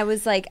 I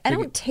was like, I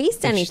don't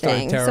taste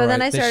anything. So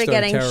then I started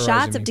getting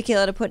shots of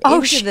tequila to put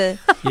into the.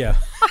 Yeah.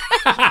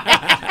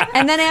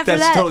 And then after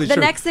that, totally the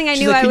true. next thing I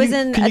She's knew, like, I was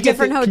in a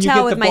different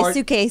hotel with my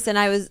suitcase, and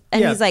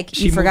he's like,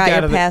 "You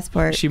forgot your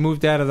passport." She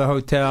moved out of the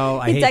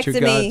hotel. I hate your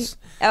texted me, guts.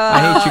 I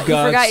hate your guts.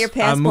 You forgot your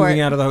passport. I'm moving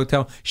out of the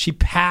hotel. She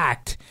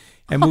packed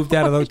and moved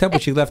out of the hotel,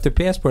 but she left her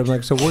passport. I'm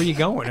like, so where are you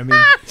going?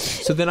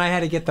 So then I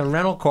had to get the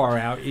rental car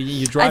out.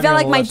 You drive. I felt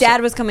like my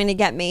dad was coming to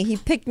get me. He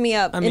picked me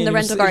up in the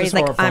rental car. He's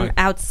like, horrifying. I'm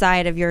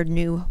outside of your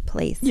new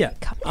place. Yeah.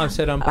 I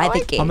said, I'm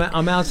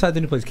outside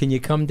the new place. Can you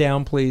come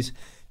down, please?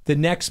 The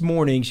next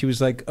morning, she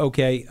was like,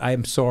 okay,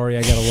 I'm sorry.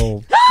 I got a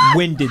little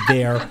winded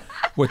there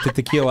with the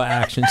tequila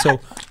action. So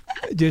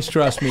just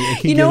trust me. It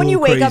can get when you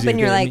wake crazy up and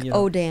you're like, again,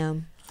 oh,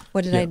 damn.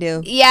 What did I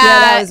do? Yeah,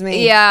 that was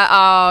me. Yeah,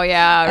 oh,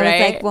 yeah, and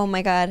right. it's like, oh,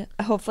 my God.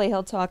 Hopefully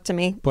he'll talk to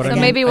me. But so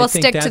again, maybe we'll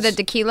stick to the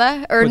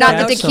tequila. Or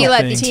not the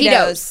tequila, the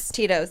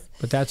Tito's.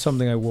 But that's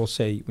something I will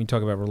say when you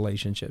talk about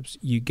relationships.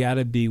 You got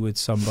to be with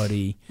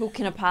somebody who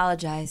can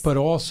apologize. But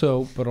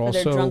also for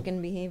their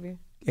drunken behavior.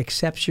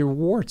 Accepts your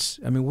warts.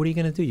 I mean, what are you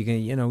going to do? You're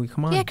going to,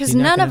 come on. Yeah, because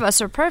none of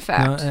us are perfect.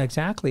 No,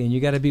 exactly. And you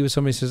got to be with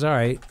somebody who says, all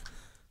right,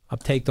 I'll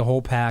take the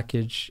whole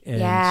package and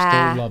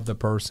still love the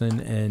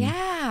person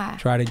and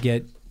try to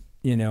get,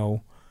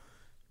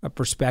 a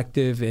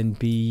perspective and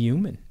be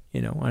human,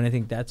 And I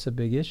think that's a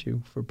big issue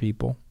for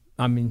people.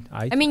 I mean,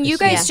 you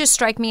guys just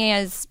strike me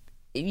as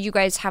you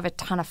guys have a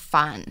ton of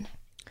fun.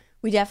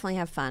 We definitely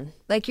have fun.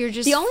 Like you're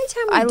just the only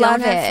time we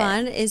don't have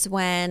fun is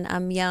when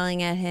I'm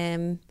yelling at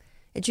him.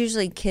 It's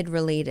usually kid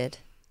related,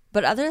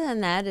 but other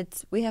than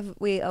that,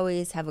 we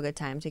always have a good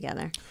time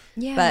together.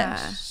 Yeah.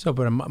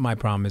 But my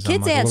problem is kids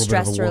I'm like add a little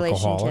stress bit to of a workaholic.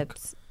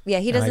 relationships. Yeah,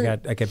 he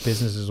doesn't. I got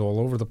businesses all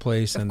over the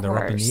place, and they're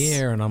up in the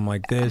air, and I'm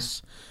like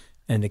this,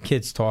 and the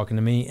kid's talking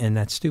to me, and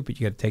that's stupid.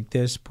 You got to take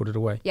this, put it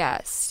away.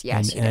 Yes, you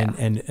do.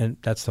 And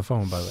that's the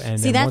phone, by the way. And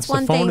then once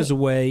the phone is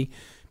away,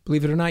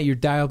 believe it or not, you're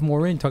dialed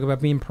more in. Talk about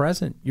being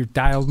present. You're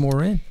dialed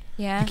more in.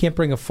 Yeah. You can't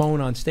bring a phone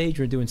on stage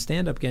when you're doing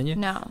stand-up, can you?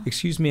 No.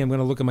 Excuse me, I'm going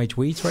to look at my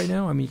tweets right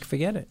now. I mean,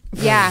 forget it.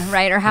 Yeah,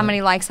 right. Or how many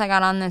likes I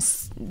got on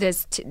this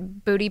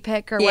booty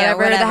pic or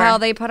whatever the hell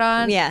they put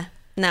on. Yeah,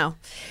 no.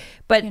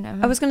 But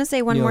I was going to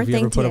say one more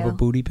thing, too. Have you ever put up a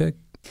booty pic?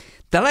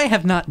 That I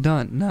have not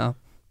done, no.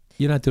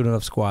 You're not doing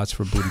enough squats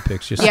for booty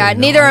pics. Just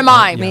neither am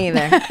I. Me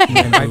either.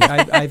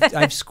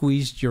 I've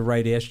squeezed your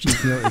right ass cheek.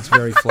 It's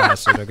very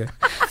flaccid. Okay.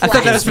 I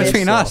thought that was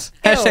between us.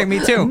 Hashtag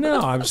me too.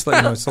 No, I'm just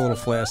letting you know it's a little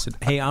flaccid.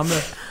 Hey, I'm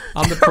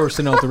the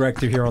personnel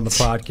director here on the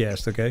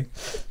podcast. Okay.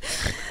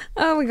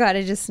 Oh my God!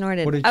 I just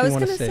snorted. What did you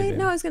want to say?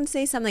 No, I was going to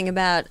say something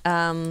about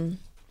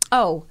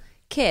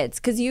kids,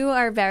 because you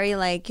are very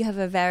you have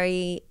a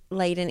very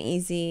light and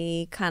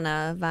easy kind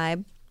of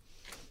vibe.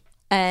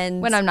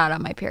 And when I'm not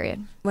on my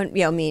period. Me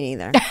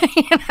neither.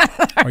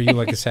 Are you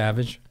like a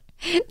savage?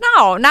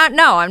 No,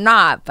 I'm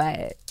not,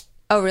 but.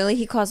 Oh, really?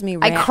 He calls me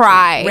I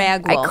cry.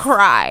 Rag wolf. I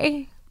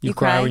cry. You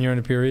cry when you're in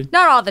a period?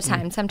 Not all the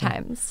time,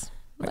 sometimes.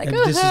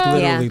 This is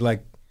literally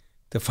like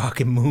the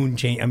fucking moon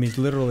change. I mean,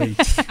 literally,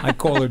 I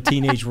call her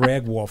teenage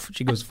rag wolf.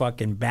 She goes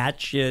fucking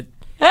batshit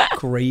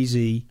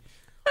crazy.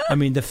 I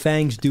mean, the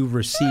fangs do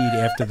recede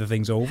after the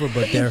thing's over,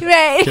 but they're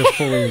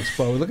fully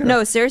exposed. Look at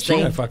her.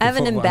 Seriously. I have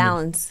an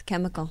imbalance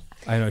chemical.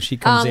 I know. She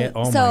comes in.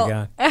 Oh, my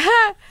God.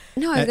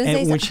 No, I was going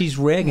to say when she's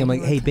ragging, I'm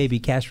like, hey, baby,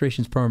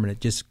 castration's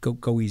permanent. Just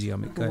go easy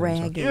on me.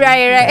 Ragging.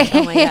 Right.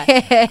 Oh,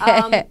 my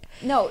God.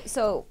 No,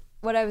 so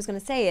what I was going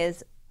to say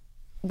is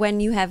when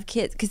you have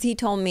kids, because he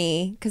told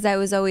me, because I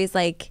was always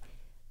like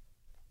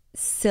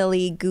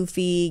silly,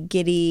 goofy,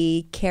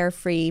 giddy,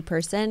 carefree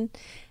person.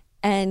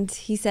 And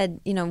he said,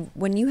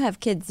 when you have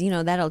kids,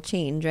 that'll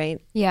change,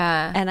 right?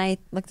 Yeah. And I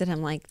looked at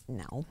him like,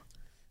 no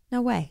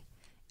way.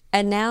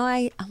 And now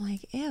I'm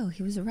like, ew,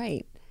 he was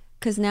right.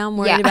 Because now I'm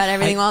worried about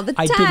everything all the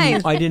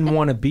time. I didn't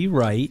want to be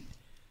right,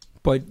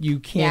 but you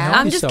can't help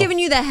I'm yourself. just giving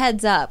you the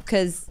heads up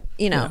because,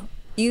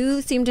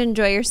 you seem to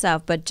enjoy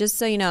yourself. But just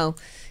so you know,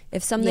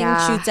 if something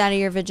shoots out of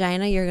your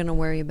vagina, you're going to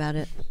worry about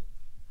it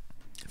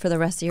for the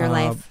rest of your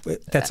life.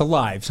 That's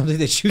alive. Something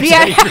that shoots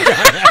out of your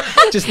vagina.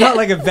 Just not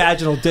like a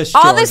vaginal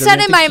discharge. All of a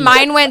sudden, my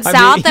mind went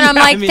south, and I'm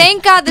like,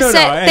 thank God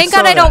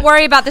I don't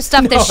worry about the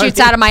stuff that shoots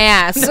out of my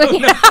ass.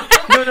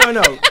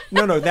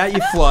 No, that you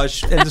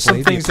flush, and there's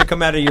some things that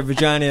come out of your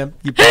vagina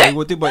you probably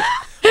would do, but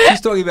she's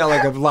talking about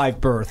like a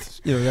live birth.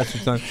 That's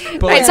what's done.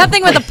 Right,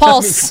 something with a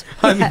pulse.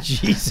 I mean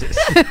Jesus.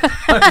 Look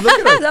at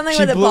her. Something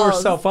she with a blew pulse.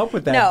 herself up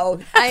with that. No.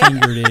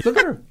 Fingered it. Look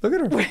at her.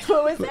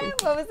 What was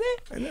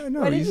it?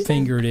 No, you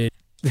fingered it.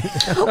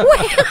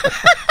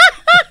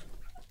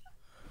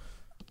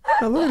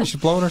 No, look at her. She's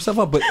blowing herself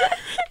up.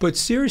 But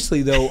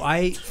seriously, though,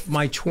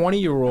 my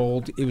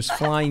 20-year-old, it was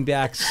flying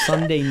back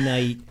Sunday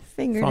night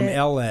from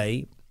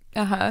L.A.,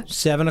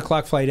 7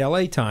 o'clock flight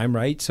LA time,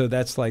 right? So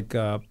that's like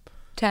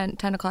 10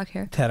 o'clock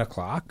here. 10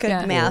 o'clock.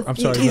 Good math. I'm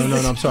sorry. No,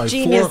 I'm sorry.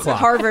 Genius 4 o'clock.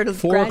 Harvard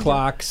 4 graduate.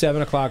 o'clock,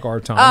 7 o'clock our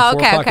time. Oh,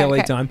 4 o'clock LA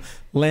okay. time.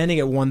 Landing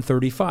at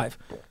 1:35.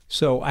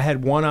 So I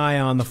had one eye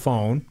on the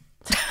phone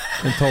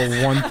until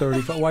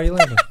 1:35. Why are you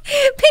laughing?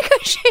 Because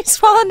she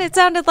swallowed and it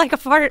sounded like a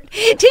fart.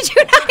 Did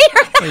you not hear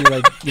that? You're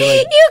like, you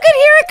could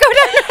hear it go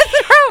down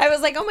her throat. I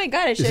was like, oh my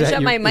God, I should have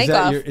shut my mic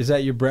off. Is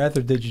that your breath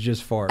or did you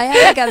just fart? I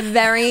had like a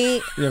very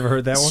you ever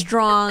heard that one?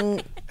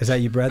 strong. Is that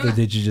your breath or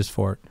did you just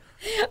fart?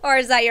 Or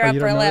is that your you upper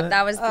don't know lip? that?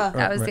 That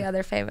was the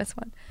other famous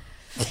one.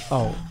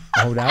 Oh,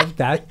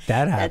 that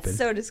happened. That's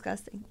so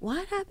disgusting.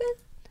 What happened?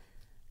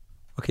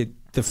 Okay,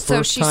 the So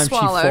first she time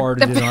swallowed. she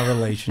farted in our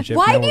relationship.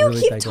 Why no do you one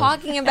really keep thinks of it.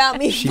 talking about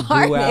me She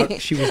farting? blew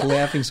out. She was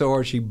laughing so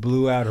hard she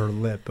blew out her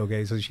lip.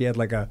 Okay, so she had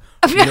like a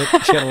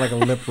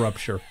lip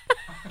rupture.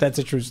 That's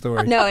a true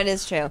story. No, it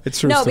is true. It's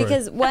true. No, story.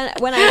 because when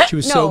I she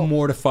was so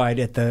mortified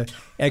at the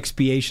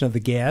expiation of the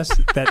gas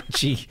that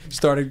she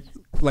started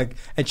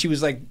and she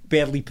was like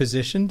badly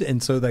positioned,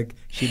 and so like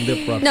she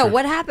lip ruptured. No,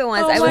 what happened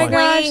was I was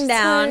laying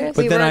down.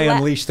 But then I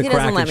unleashed the he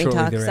doesn't Kraken let me shortly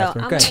talk,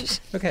 thereafter. so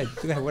Okay,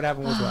 what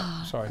happened was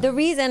what? Sorry. The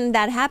reason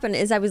that happened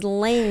is I was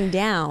laying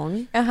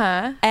down,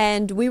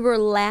 and we were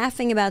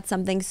laughing about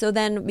something. So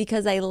then,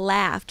 because I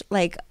laughed,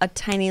 like a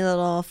tiny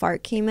little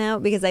fart came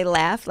out because I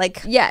laughed,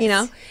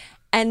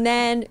 And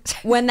then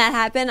when that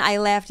happened, I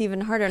laughed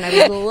even harder, and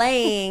I was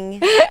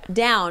laying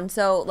down.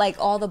 So like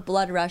all the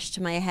blood rushed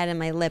to my head and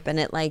my lip, and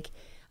it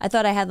I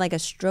thought I had like a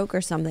stroke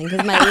or something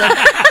because my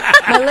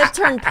lip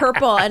turned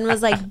purple and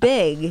was like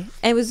big.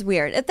 It was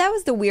weird. That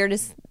was the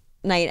weirdest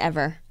night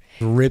ever.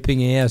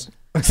 Ripping ass.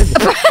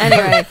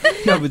 Anyway.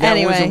 No, but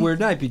that was a weird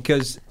night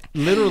because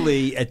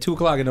literally at 2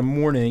 o'clock in the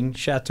morning,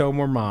 Chateau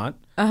Marmont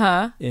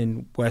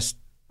in West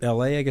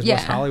LA, I guess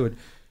West Hollywood,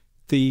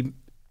 the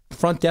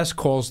front desk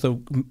calls 2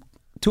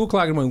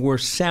 o'clock in the morning. We're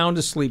sound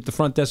asleep. The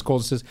front desk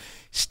calls and says,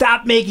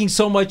 "Stop making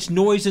so much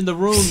noise in the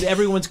room.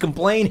 Everyone's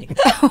complaining."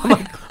 I'm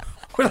like,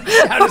 we're like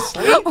sound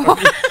asleep.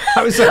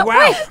 I was like,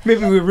 wow,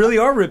 maybe we really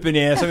are ripping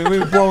ass. I mean, we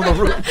were blowing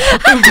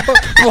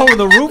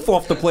the roof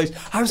off the place.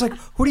 I was like,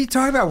 what are you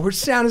talking about? We're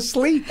sound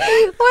asleep.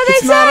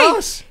 It's not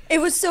us. It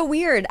was so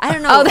weird. I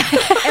don't know.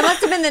 It must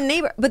have been the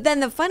neighbor. But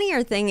then the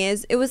funnier thing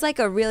is, it was like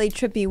a really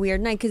trippy,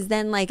 weird night. Because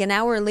then, like an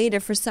hour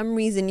later, for some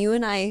reason, you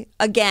and I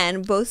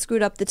again both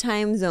screwed up the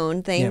time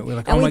zone thing, Yeah, we're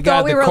like, and oh we my thought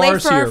God, we the were late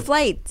car's for our here.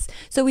 flights.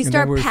 So we And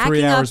start then we're 3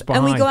 packing up, hours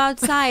and we go behind.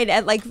 outside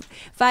at like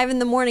 5 in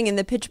the morning in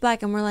the pitch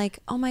black, and we're like,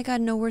 oh my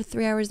God, no, we're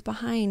 3 hours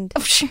behind.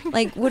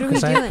 Like, what are we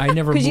 'Cause I- doing? I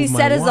never Because you moved my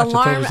set his watch. I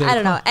thought it alarm. was 8 I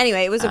don't know. o'clock.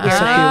 Anyway, it was a I weird set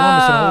the night. alarm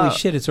and said, holy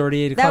shit, it's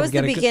already 8 o'clock. That was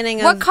the beginning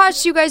of. What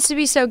caused you guys to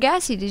be so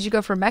gassy? Did you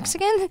go for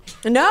Mexican?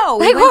 No,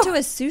 we Like, went whoa. to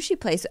a sushi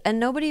place,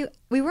 and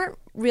we weren't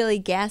really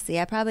gassy.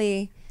 I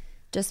probably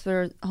just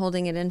were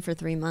holding it in for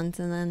 3 months,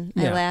 and then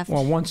I laughed.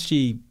 Well, once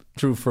she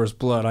drew first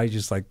blood, I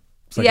just like...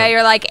 it's like Yeah,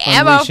 you're like,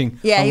 ammo. unleashing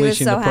He was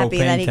unleashing so the happy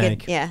that he propane could.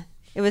 tank. Yeah,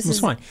 it was It was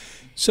fine.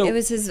 So it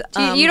was his.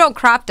 You don't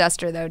crop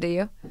duster though, do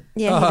you?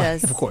 Yeah, he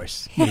does. Of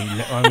course.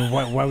 I mean,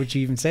 why would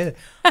you even say that?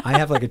 I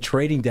have like a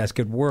trading desk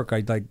at work.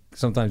 I like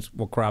sometimes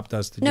will crop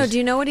dust. To No, just do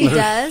you know what he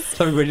does?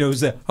 So everybody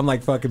knows that I'm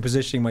like fucking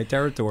positioning my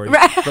territory.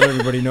 Let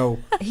everybody know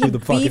who the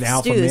fucking beef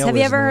alpha stews. male Have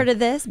you is ever in the heard room. of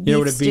this? You know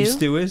what a Beef beef stew?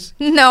 stew is?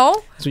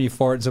 No. It's when you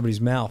fart in somebody's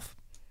mouth.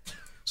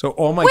 So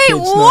all my Wait, kids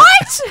know.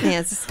 what? Yeah,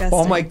 it's disgusting.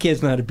 All my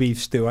kids know how to beef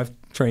stew. I've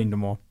trained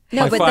them all.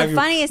 No, but the 5-year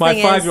funniest my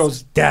thing is-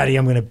 5-year-old's, Daddy,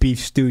 I'm going to beef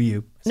stew you.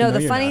 I said, No, the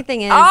you're funny not.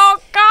 thing is, Oh I'm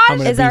God!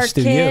 gonna is our beef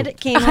stew kid you.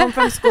 came home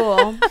from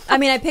school. I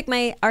mean, I picked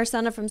our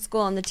son up from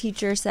school, and the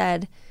teacher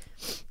said,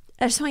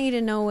 "I just want you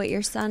to know what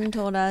your son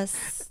told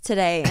us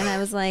today." And I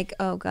was like,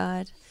 "Oh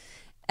God!"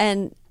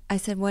 And I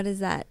said, "What is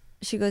that?"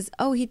 she goes,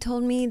 "Oh, he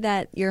told me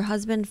that your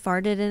husband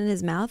farted in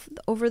his mouth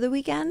over the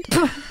weekend."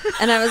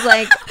 And I was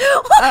like,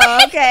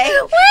 "Oh, okay."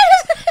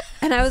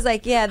 And I was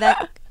like, "Yeah,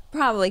 that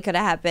probably could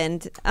have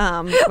happened."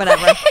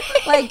 Whatever.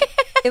 Like,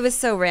 it was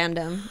so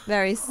random.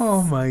 Very.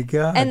 Oh my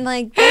God. And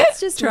like, that's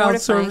just child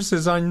mortifying.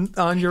 services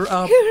on your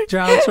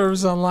child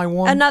services on line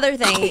 1. Another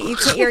thing,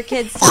 your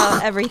kids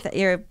tell everything.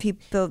 Your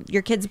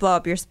kids blow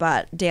up your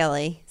spot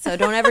daily. So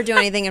don't ever do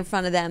anything in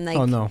front of them. Like,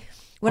 oh no.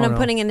 When I'm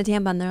putting in a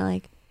tampon, they're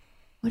like,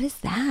 "What is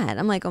that?"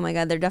 I'm like, "Oh my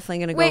God, they're definitely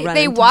going to go Wait, run."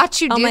 they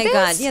watch you do this? Oh my this?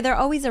 God, yeah, they're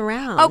always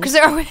around. Oh, because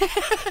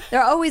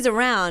they're always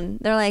around.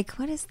 They're like,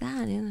 "What is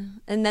that?" Yeah.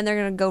 And then they're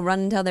going to go run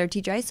and tell their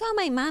teacher, "I saw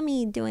my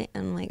mommy doing."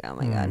 I'm like, "Oh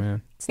my God,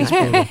 man. It's not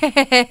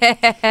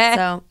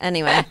So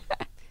anyway,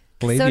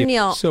 so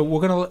Neil, so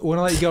we're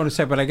gonna let you go in a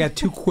second, but I got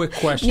 2 quick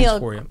questions Neil,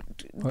 for you.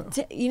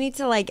 You need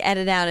to like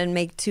edit out and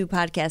make 2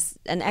 podcasts,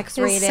 an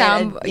X-rated,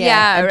 right? a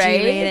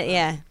G-rated,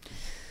 yeah.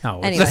 No,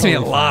 Anyway. That's me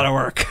a lot of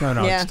work. No,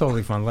 Yeah. it's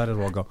totally fun. Let it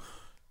all go.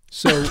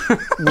 So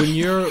when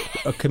you're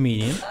a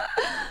comedian,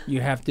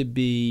 you have to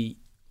be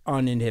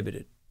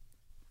uninhibited.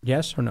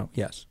 Yes or no?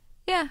 Yes.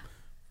 Yeah.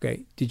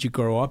 Okay. Did you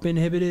grow up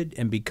inhibited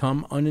and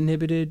become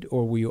uninhibited,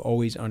 or were you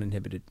always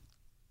uninhibited?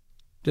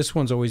 This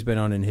one's always been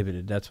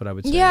uninhibited. That's what I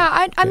would say.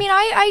 Yeah, I mean,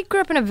 I grew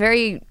up in a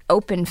very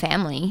open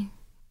family,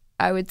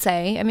 I would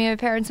say. I mean, my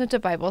parents went to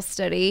Bible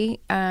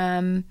study,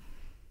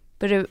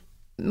 but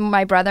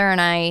my brother and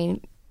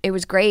I, it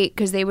was great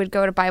because they would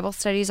go to Bible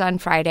studies on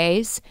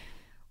Fridays.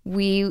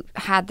 We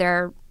had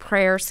their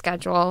prayer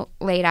schedule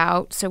laid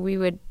out, so we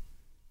would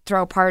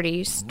throw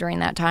parties during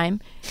that time.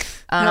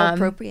 How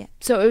appropriate.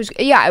 So it was,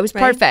 it was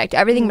perfect.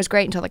 Everything was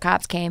great until the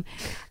cops came.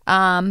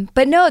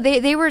 But no,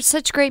 they were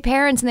such great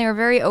parents, and they were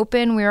very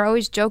open. We were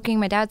always joking.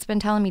 My dad's been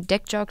telling me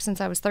dick jokes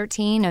since I was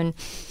 13, and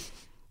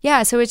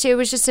yeah, so it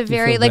was just a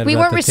very, like, we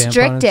weren't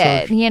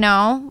restricted, you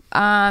know?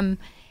 And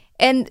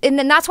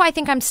then that's why I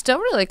think I'm still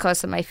really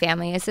close with my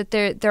family, is that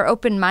they're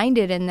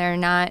open-minded, and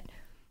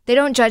they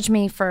don't judge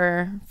me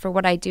for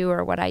what I do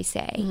or what I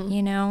say,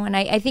 you know? And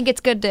I think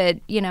it's good to,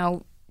 you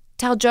know,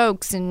 tell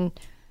jokes and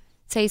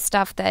say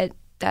stuff that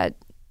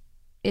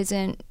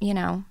isn't, you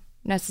know,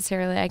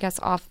 necessarily, I guess,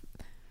 off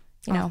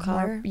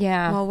color.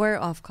 Yeah. Well, we're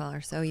off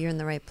color, so you're in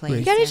the right place.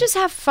 You gotta just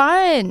have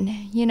fun,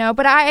 you know.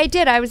 But I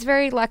did. I was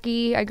very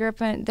lucky. I grew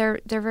up in. They're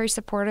very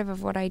supportive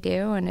of what I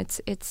do, and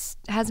it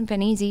hasn't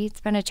been easy.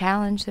 It's been a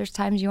challenge. There's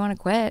times you want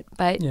to quit,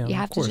 but you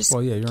have to just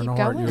you're keep in a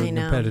going. you're in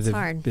a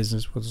competitive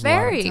business with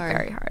very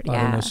hard.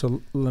 Yeah.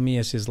 So let me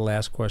ask you this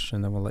last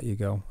question, then we'll let you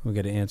go. We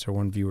got to answer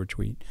one viewer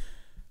tweet.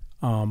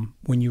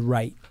 When you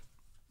write,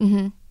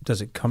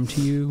 does it come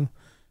to you?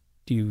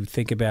 Do you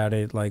think about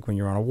it like when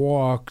you're on a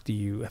walk? Do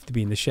you have to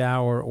be in the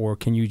shower? Or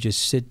can you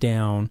just sit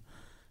down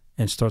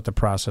and start the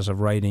process of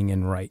writing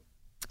and write?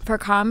 For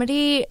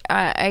comedy,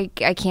 I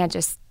can't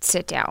just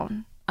sit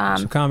down.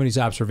 So comedy's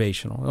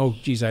observational. Oh,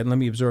 geez, let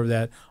me observe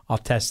that. I'll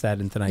test that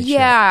in tonight's show.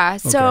 Yeah,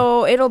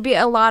 so it'll be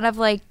a lot of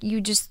like,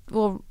 you just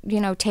will,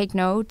 you know, take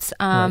notes.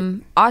 Right.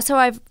 Also,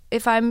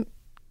 if I'm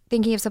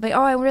thinking of something,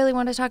 I really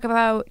want to talk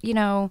about, you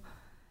know,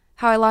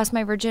 how I lost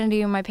my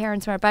virginity when my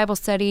parents were at Bible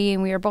study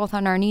and we were both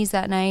on our knees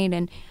that night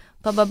and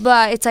blah, blah,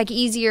 blah. It's like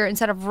easier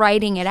instead of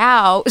writing it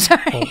out.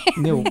 Well,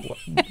 Neil,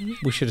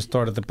 we should have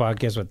started the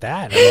podcast with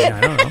that. I mean,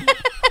 I don't know.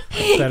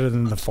 It's better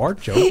than the fart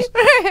jokes.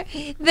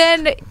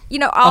 Then, you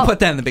know, I'll put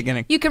that in the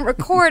beginning. You can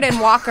record and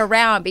walk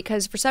around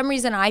because for some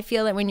reason I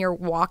feel that when you're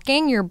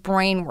walking, your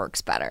brain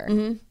works better.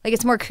 Like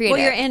it's more creative.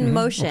 Well, you're in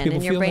motion Well,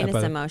 and your feel brain that, is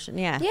but- in motion.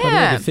 Yeah. By the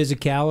way, the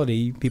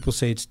physicality, people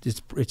say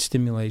it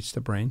stimulates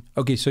the brain.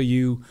 Okay, so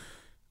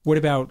what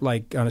about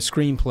like on a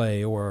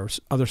screenplay or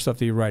other stuff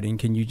that you're writing?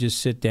 Can you just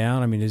sit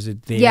down? I mean, is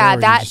it there? Yeah, or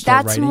you just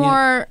start that's writing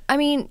more. I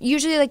mean,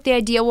 usually like the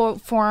idea will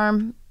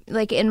form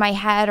like in my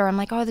head, or I'm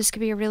like, oh, this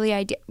could be a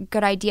really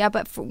good idea.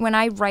 But when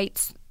I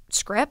write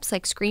scripts,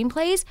 like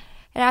screenplays,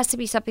 it has to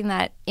be something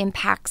that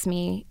impacts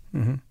me.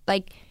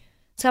 Like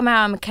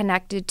somehow I'm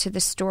connected to the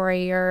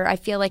story, or I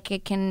feel like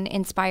it can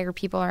inspire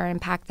people or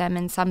impact them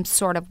in some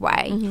sort of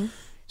way.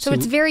 So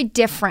it's very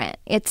different.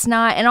 It's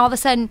not, and all of a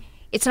sudden,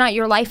 it's not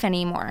your life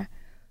anymore.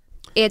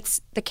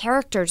 It's the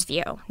character's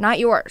view, not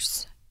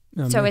yours.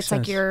 No, so makes it's like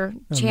sense. you're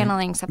No,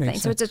 channeling something.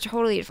 makes So sense. it's a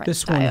totally different This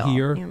style. one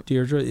here,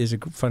 Deirdre, is a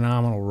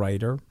phenomenal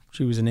writer.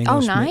 She was an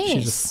English. She's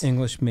nice. an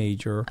English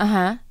major.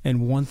 Uh-huh.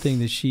 And one thing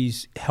that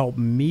she's helped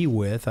me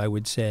with, I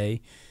would say,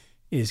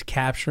 is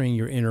capturing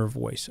your inner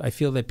voice. I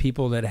feel that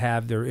people that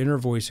have their inner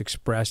voice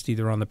expressed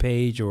either on the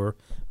page or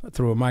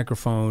through a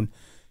microphone,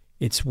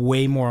 it's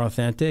way more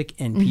authentic,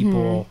 and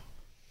people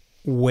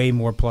way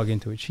more plug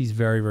into it. She's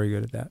very, very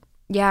good at that.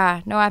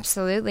 Yeah, no,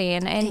 absolutely.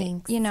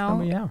 And you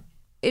know, yeah.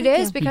 it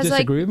is You because like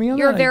disagree with me on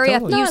you're that? very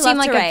Totally. you No, I seem love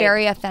like to a write.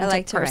 very I authentic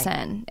like to write.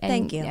 person. And,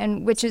 Thank you.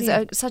 And which is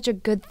Yeah. such a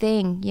good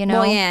thing, you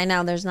know. Well, yeah, I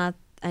know. There's not.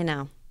 I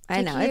know.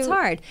 Like It's you-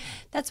 hard.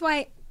 That's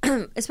why,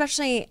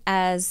 especially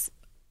as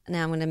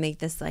now, I'm going to make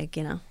this like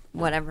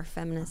whatever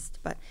feminist,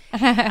 but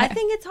I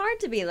think it's hard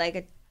to be like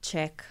a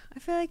chick. I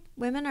feel like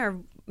women are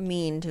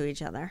mean to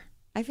each other.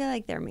 I feel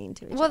like they're mean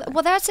to each Well, other.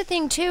 well, that's the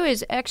thing too.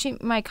 Is actually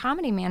my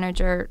comedy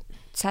manager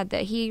said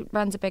that he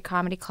runs a big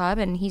comedy club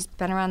and he's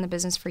been around the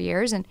business for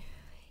years. And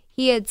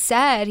he had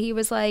said, he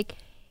was like,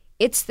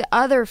 it's the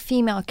other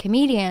female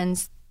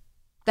comedians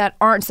that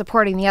aren't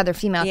supporting the other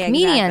female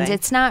comedians. Exactly.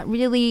 It's not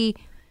really.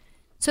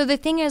 So the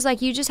thing is,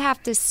 like, you just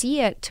have to see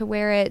it to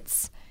where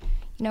it's,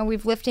 you know, we're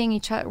lifting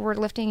each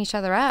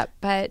other up.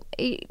 But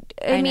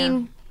I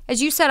mean,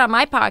 as you said on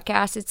my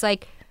podcast, it's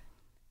like,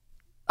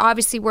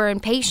 obviously we're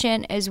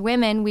impatient as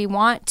women. We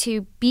want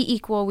to be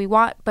equal.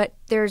 But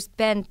there's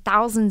been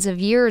thousands of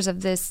years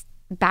of this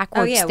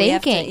backwards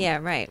thinking.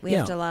 We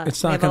have a lot.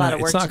 It's not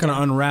going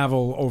to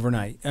unravel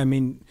overnight. I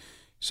mean,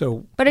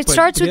 so. But it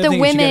starts with the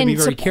women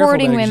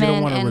supporting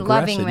women and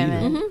loving it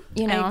women. either.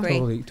 You know, I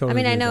agree. Totally I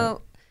mean, agree I with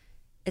know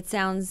it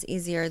sounds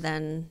easier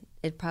than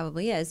it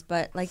probably is,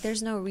 but like,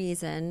 there's no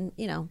reason,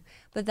 you know.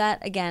 But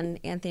that, again,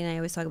 Anthony and I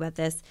always talk about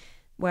this,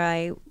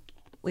 where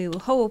we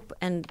hope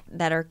and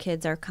that our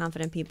kids are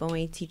confident people, and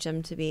we teach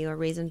them to be or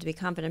raise them to be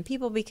confident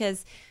people,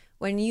 because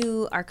when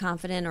you are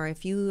confident, or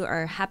if you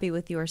are happy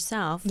with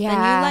yourself,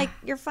 then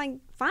you're fine.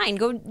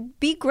 Go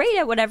be great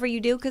at whatever you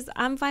do, because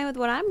I'm fine with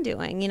what I'm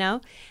doing, you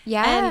know?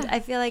 Yeah. And I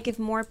feel like if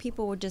more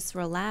people would just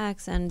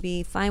relax and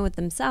be fine with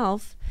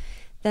themselves,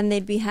 then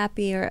they'd be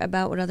happier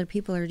about what other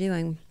people are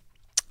doing.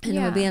 And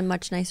it would be a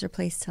much nicer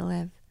place to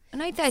live.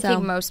 And I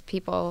think most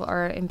people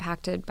are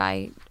impacted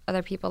by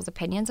other people's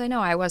opinions. I know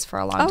I was for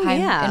a long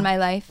time in my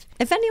life.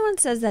 If anyone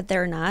says that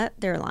they're not,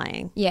 they're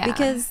lying. Yeah.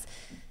 Because,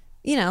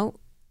 you know,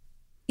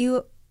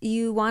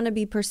 you want to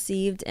be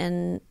perceived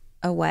in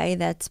a way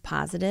that's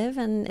positive.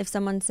 And if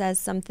someone says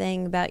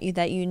something about you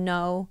that you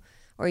know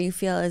or you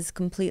feel is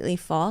completely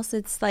false,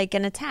 it's like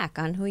an attack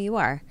on who you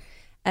are.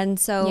 And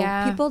so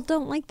people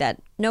don't like that.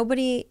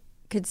 Nobody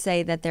could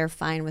say that they're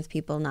fine with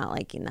people not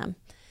liking them.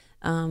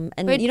 And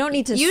but you don't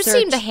need to You search.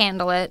 seem to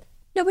handle it.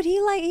 No, but he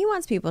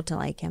wants people to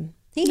like him.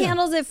 He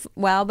handles it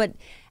well, but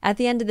at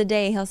the end of the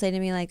day, he'll say to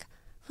me like,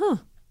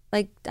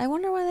 like, I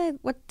wonder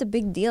what the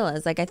big deal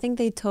is. Like, I think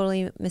they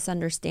totally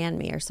misunderstand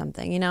me or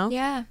something, you know?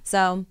 Yeah.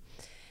 So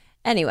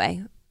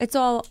anyway, it's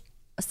all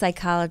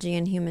psychology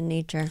and human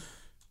nature.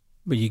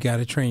 But you got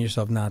to train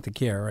yourself not to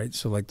care, right?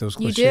 So like those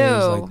cliches, you do.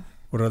 like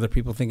what other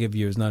people think of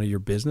you is none of your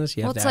business.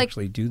 You have to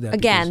actually do that.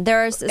 Again,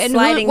 there's a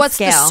sliding what's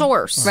scale. the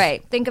source?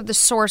 Right. Think of the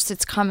source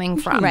it's coming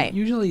from. Right.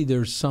 Usually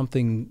there's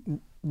something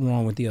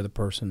wrong with the other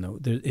person, though.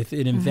 If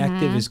an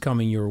invective is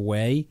coming your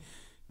way,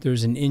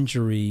 there's an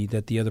injury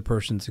that the other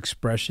person's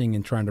expressing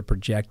and trying to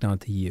project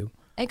onto you.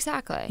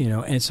 Exactly. You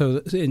know, and so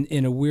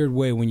in a weird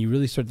way, when you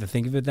really start to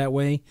think of it that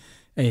way,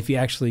 and if you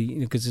actually,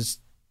 because it's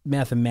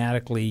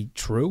mathematically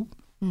true,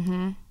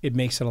 it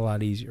makes it a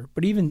lot easier.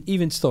 But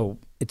even still,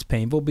 it's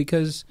painful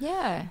because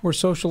we're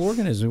social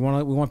organisms. We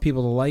want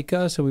people to like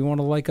us, and we want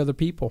to like other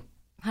people.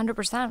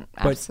 100%.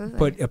 Absolutely.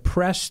 But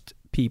oppressed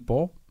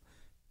people,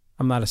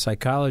 I'm not a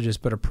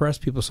psychologist, but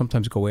oppressed people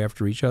sometimes go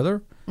after each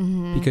other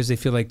because they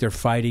feel like they're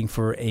fighting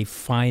for a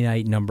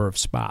finite number of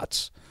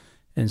spots.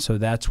 And so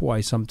that's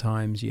why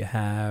sometimes you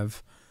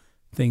have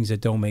things that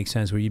don't make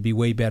sense, where you'd be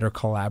way better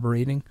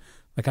collaborating.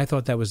 Like, I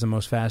thought that was the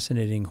most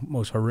fascinating,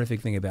 most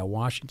horrific thing about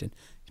Washington.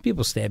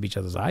 People stab each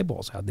other's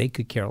eyeballs out. They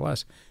could care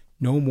less.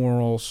 No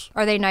morals.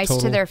 Are they nice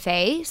to their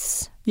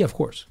face? Yeah, of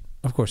course.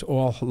 Of course.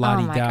 All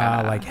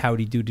la-di-da, like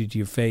howdy-doody to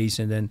your face,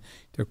 and then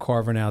they're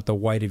carving out the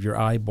white of your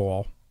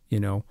eyeball,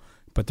 you know,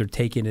 but they're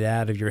taking it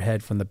out of your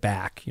head from the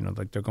back, you know,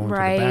 like they're going to the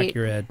back of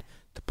your head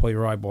to pull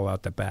your eyeball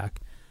out the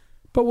back.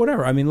 But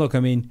whatever. I mean, look,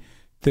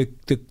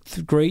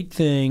 the great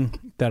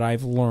thing that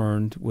I've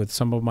learned with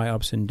some of my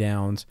ups and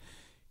downs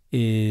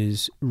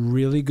is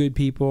really good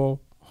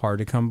people, hard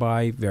to come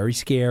by, very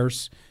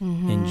scarce.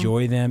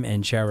 Enjoy them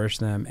and cherish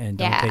them, and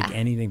don't take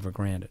anything for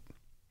granted.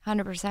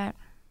 100%.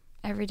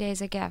 Every day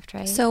is a gift,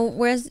 right? So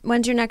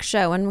when's your next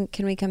show? When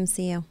can we come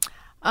see you?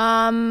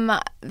 The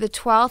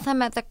 12th,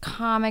 I'm at the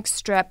Comic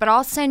Strip, but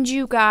I'll send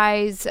you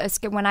guys,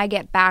 when I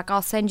get back,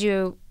 I'll send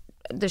you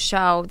the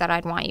show that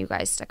I'd want you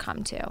guys to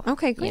come to.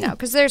 Okay, great. You know,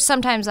 because there's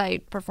sometimes I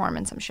perform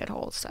in some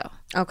shitholes, so.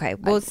 Okay.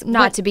 Well,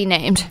 not to be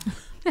named.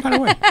 By the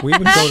way, we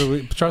would go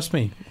to, trust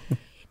me.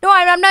 No,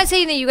 I'm not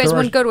saying that you guys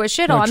wouldn't go to a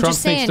shithole. I'm Trump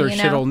just saying, thinks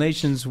they're shithole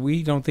nations.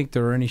 We don't think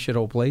there are any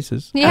shithole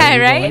places. Yeah,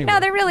 right? No,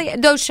 they're really,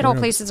 those shithole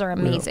places are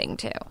amazing,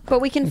 too. But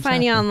we can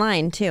find you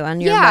online, too,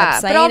 on your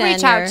website. But I'll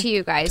reach out to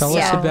you guys. Tell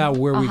us about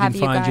where we can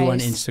find you on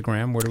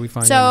Instagram. Where do we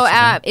find you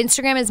on Instagram?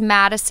 Instagram is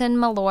Madison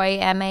Malloy,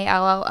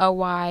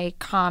 Malloy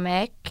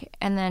comic.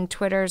 And then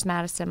Twitter is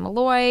Madison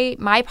Malloy.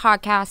 My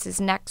podcast is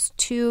Next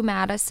to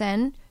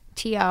Madison,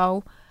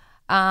 TO.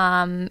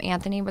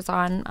 Anthony was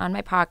on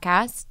my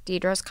podcast.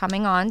 Deidre's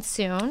coming on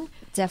soon.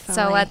 Definitely.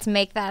 So let's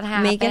make that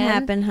happen. Make it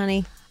happen,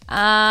 honey.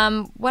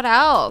 What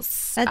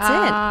else? That's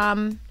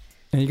it.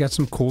 And you got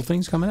some cool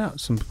things coming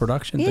out, some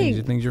production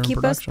things you're in keep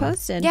production. Keep us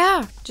posted.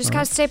 Yeah, just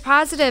got to stay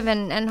positive,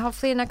 and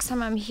hopefully next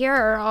time I'm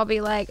here, I'll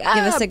be like, give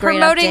us a great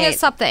promoting update.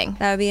 something.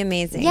 That would be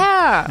amazing.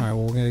 Yeah. All right,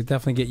 well, we're going to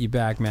definitely get you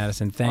back,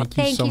 Madison. Thank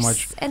you so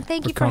much. And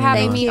thank you for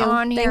having me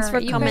on here. Thanks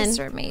for coming. You guys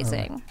are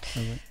amazing.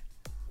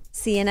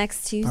 See you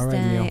next Tuesday. All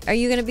right, Neil. Are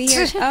you going to be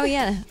here? Oh,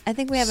 yeah. I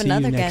think we have See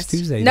another you next guest.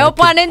 Tuesday. No That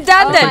pun could-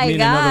 intended. that Oh, could mean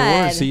my another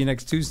word. God. See you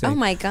next Tuesday. Oh,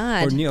 my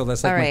God. Or Neil,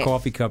 that's like All my right.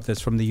 coffee cup that's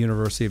from the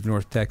University of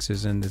North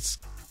Texas, and it's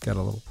got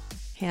a little...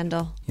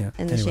 Handle Yeah,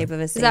 in the anyway. shape of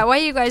a C. Is that why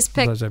you guys picked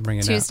Sometimes I bring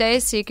it out.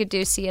 Tuesdays so you could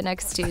do "See you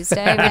next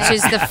Tuesday," which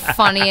is the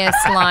funniest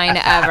line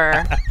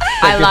ever.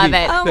 I love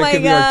it. Oh, That my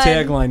could God. be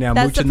our tagline now.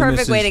 That's Mooch the and the perfect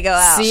Missus. way to go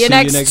out. See you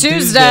next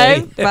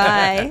Tuesday.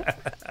 Bye.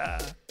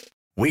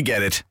 We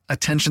get it.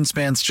 Attention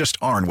spans just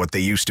aren't what they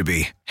used to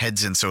be.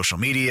 Heads in social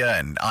media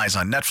and eyes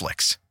on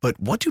Netflix. But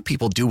what do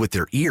people do with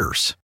their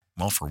ears?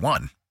 Well, for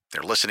one,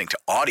 they're listening to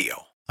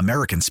audio.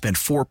 Americans spend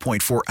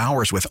 4.4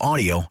 hours with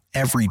audio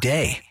every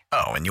day.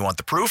 Oh, and you want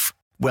the proof?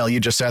 Well,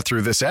 you just sat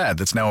through this ad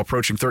that's now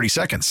approaching 30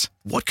 seconds.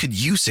 What could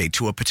you say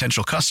to a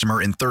potential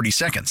customer in 30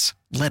 seconds?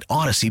 Let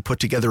Odyssey put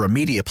together a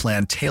media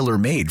plan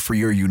tailor-made for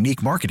your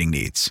unique marketing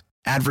needs.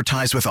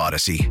 Advertise with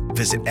Odyssey.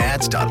 Visit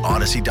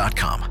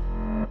ads.odyssey.com.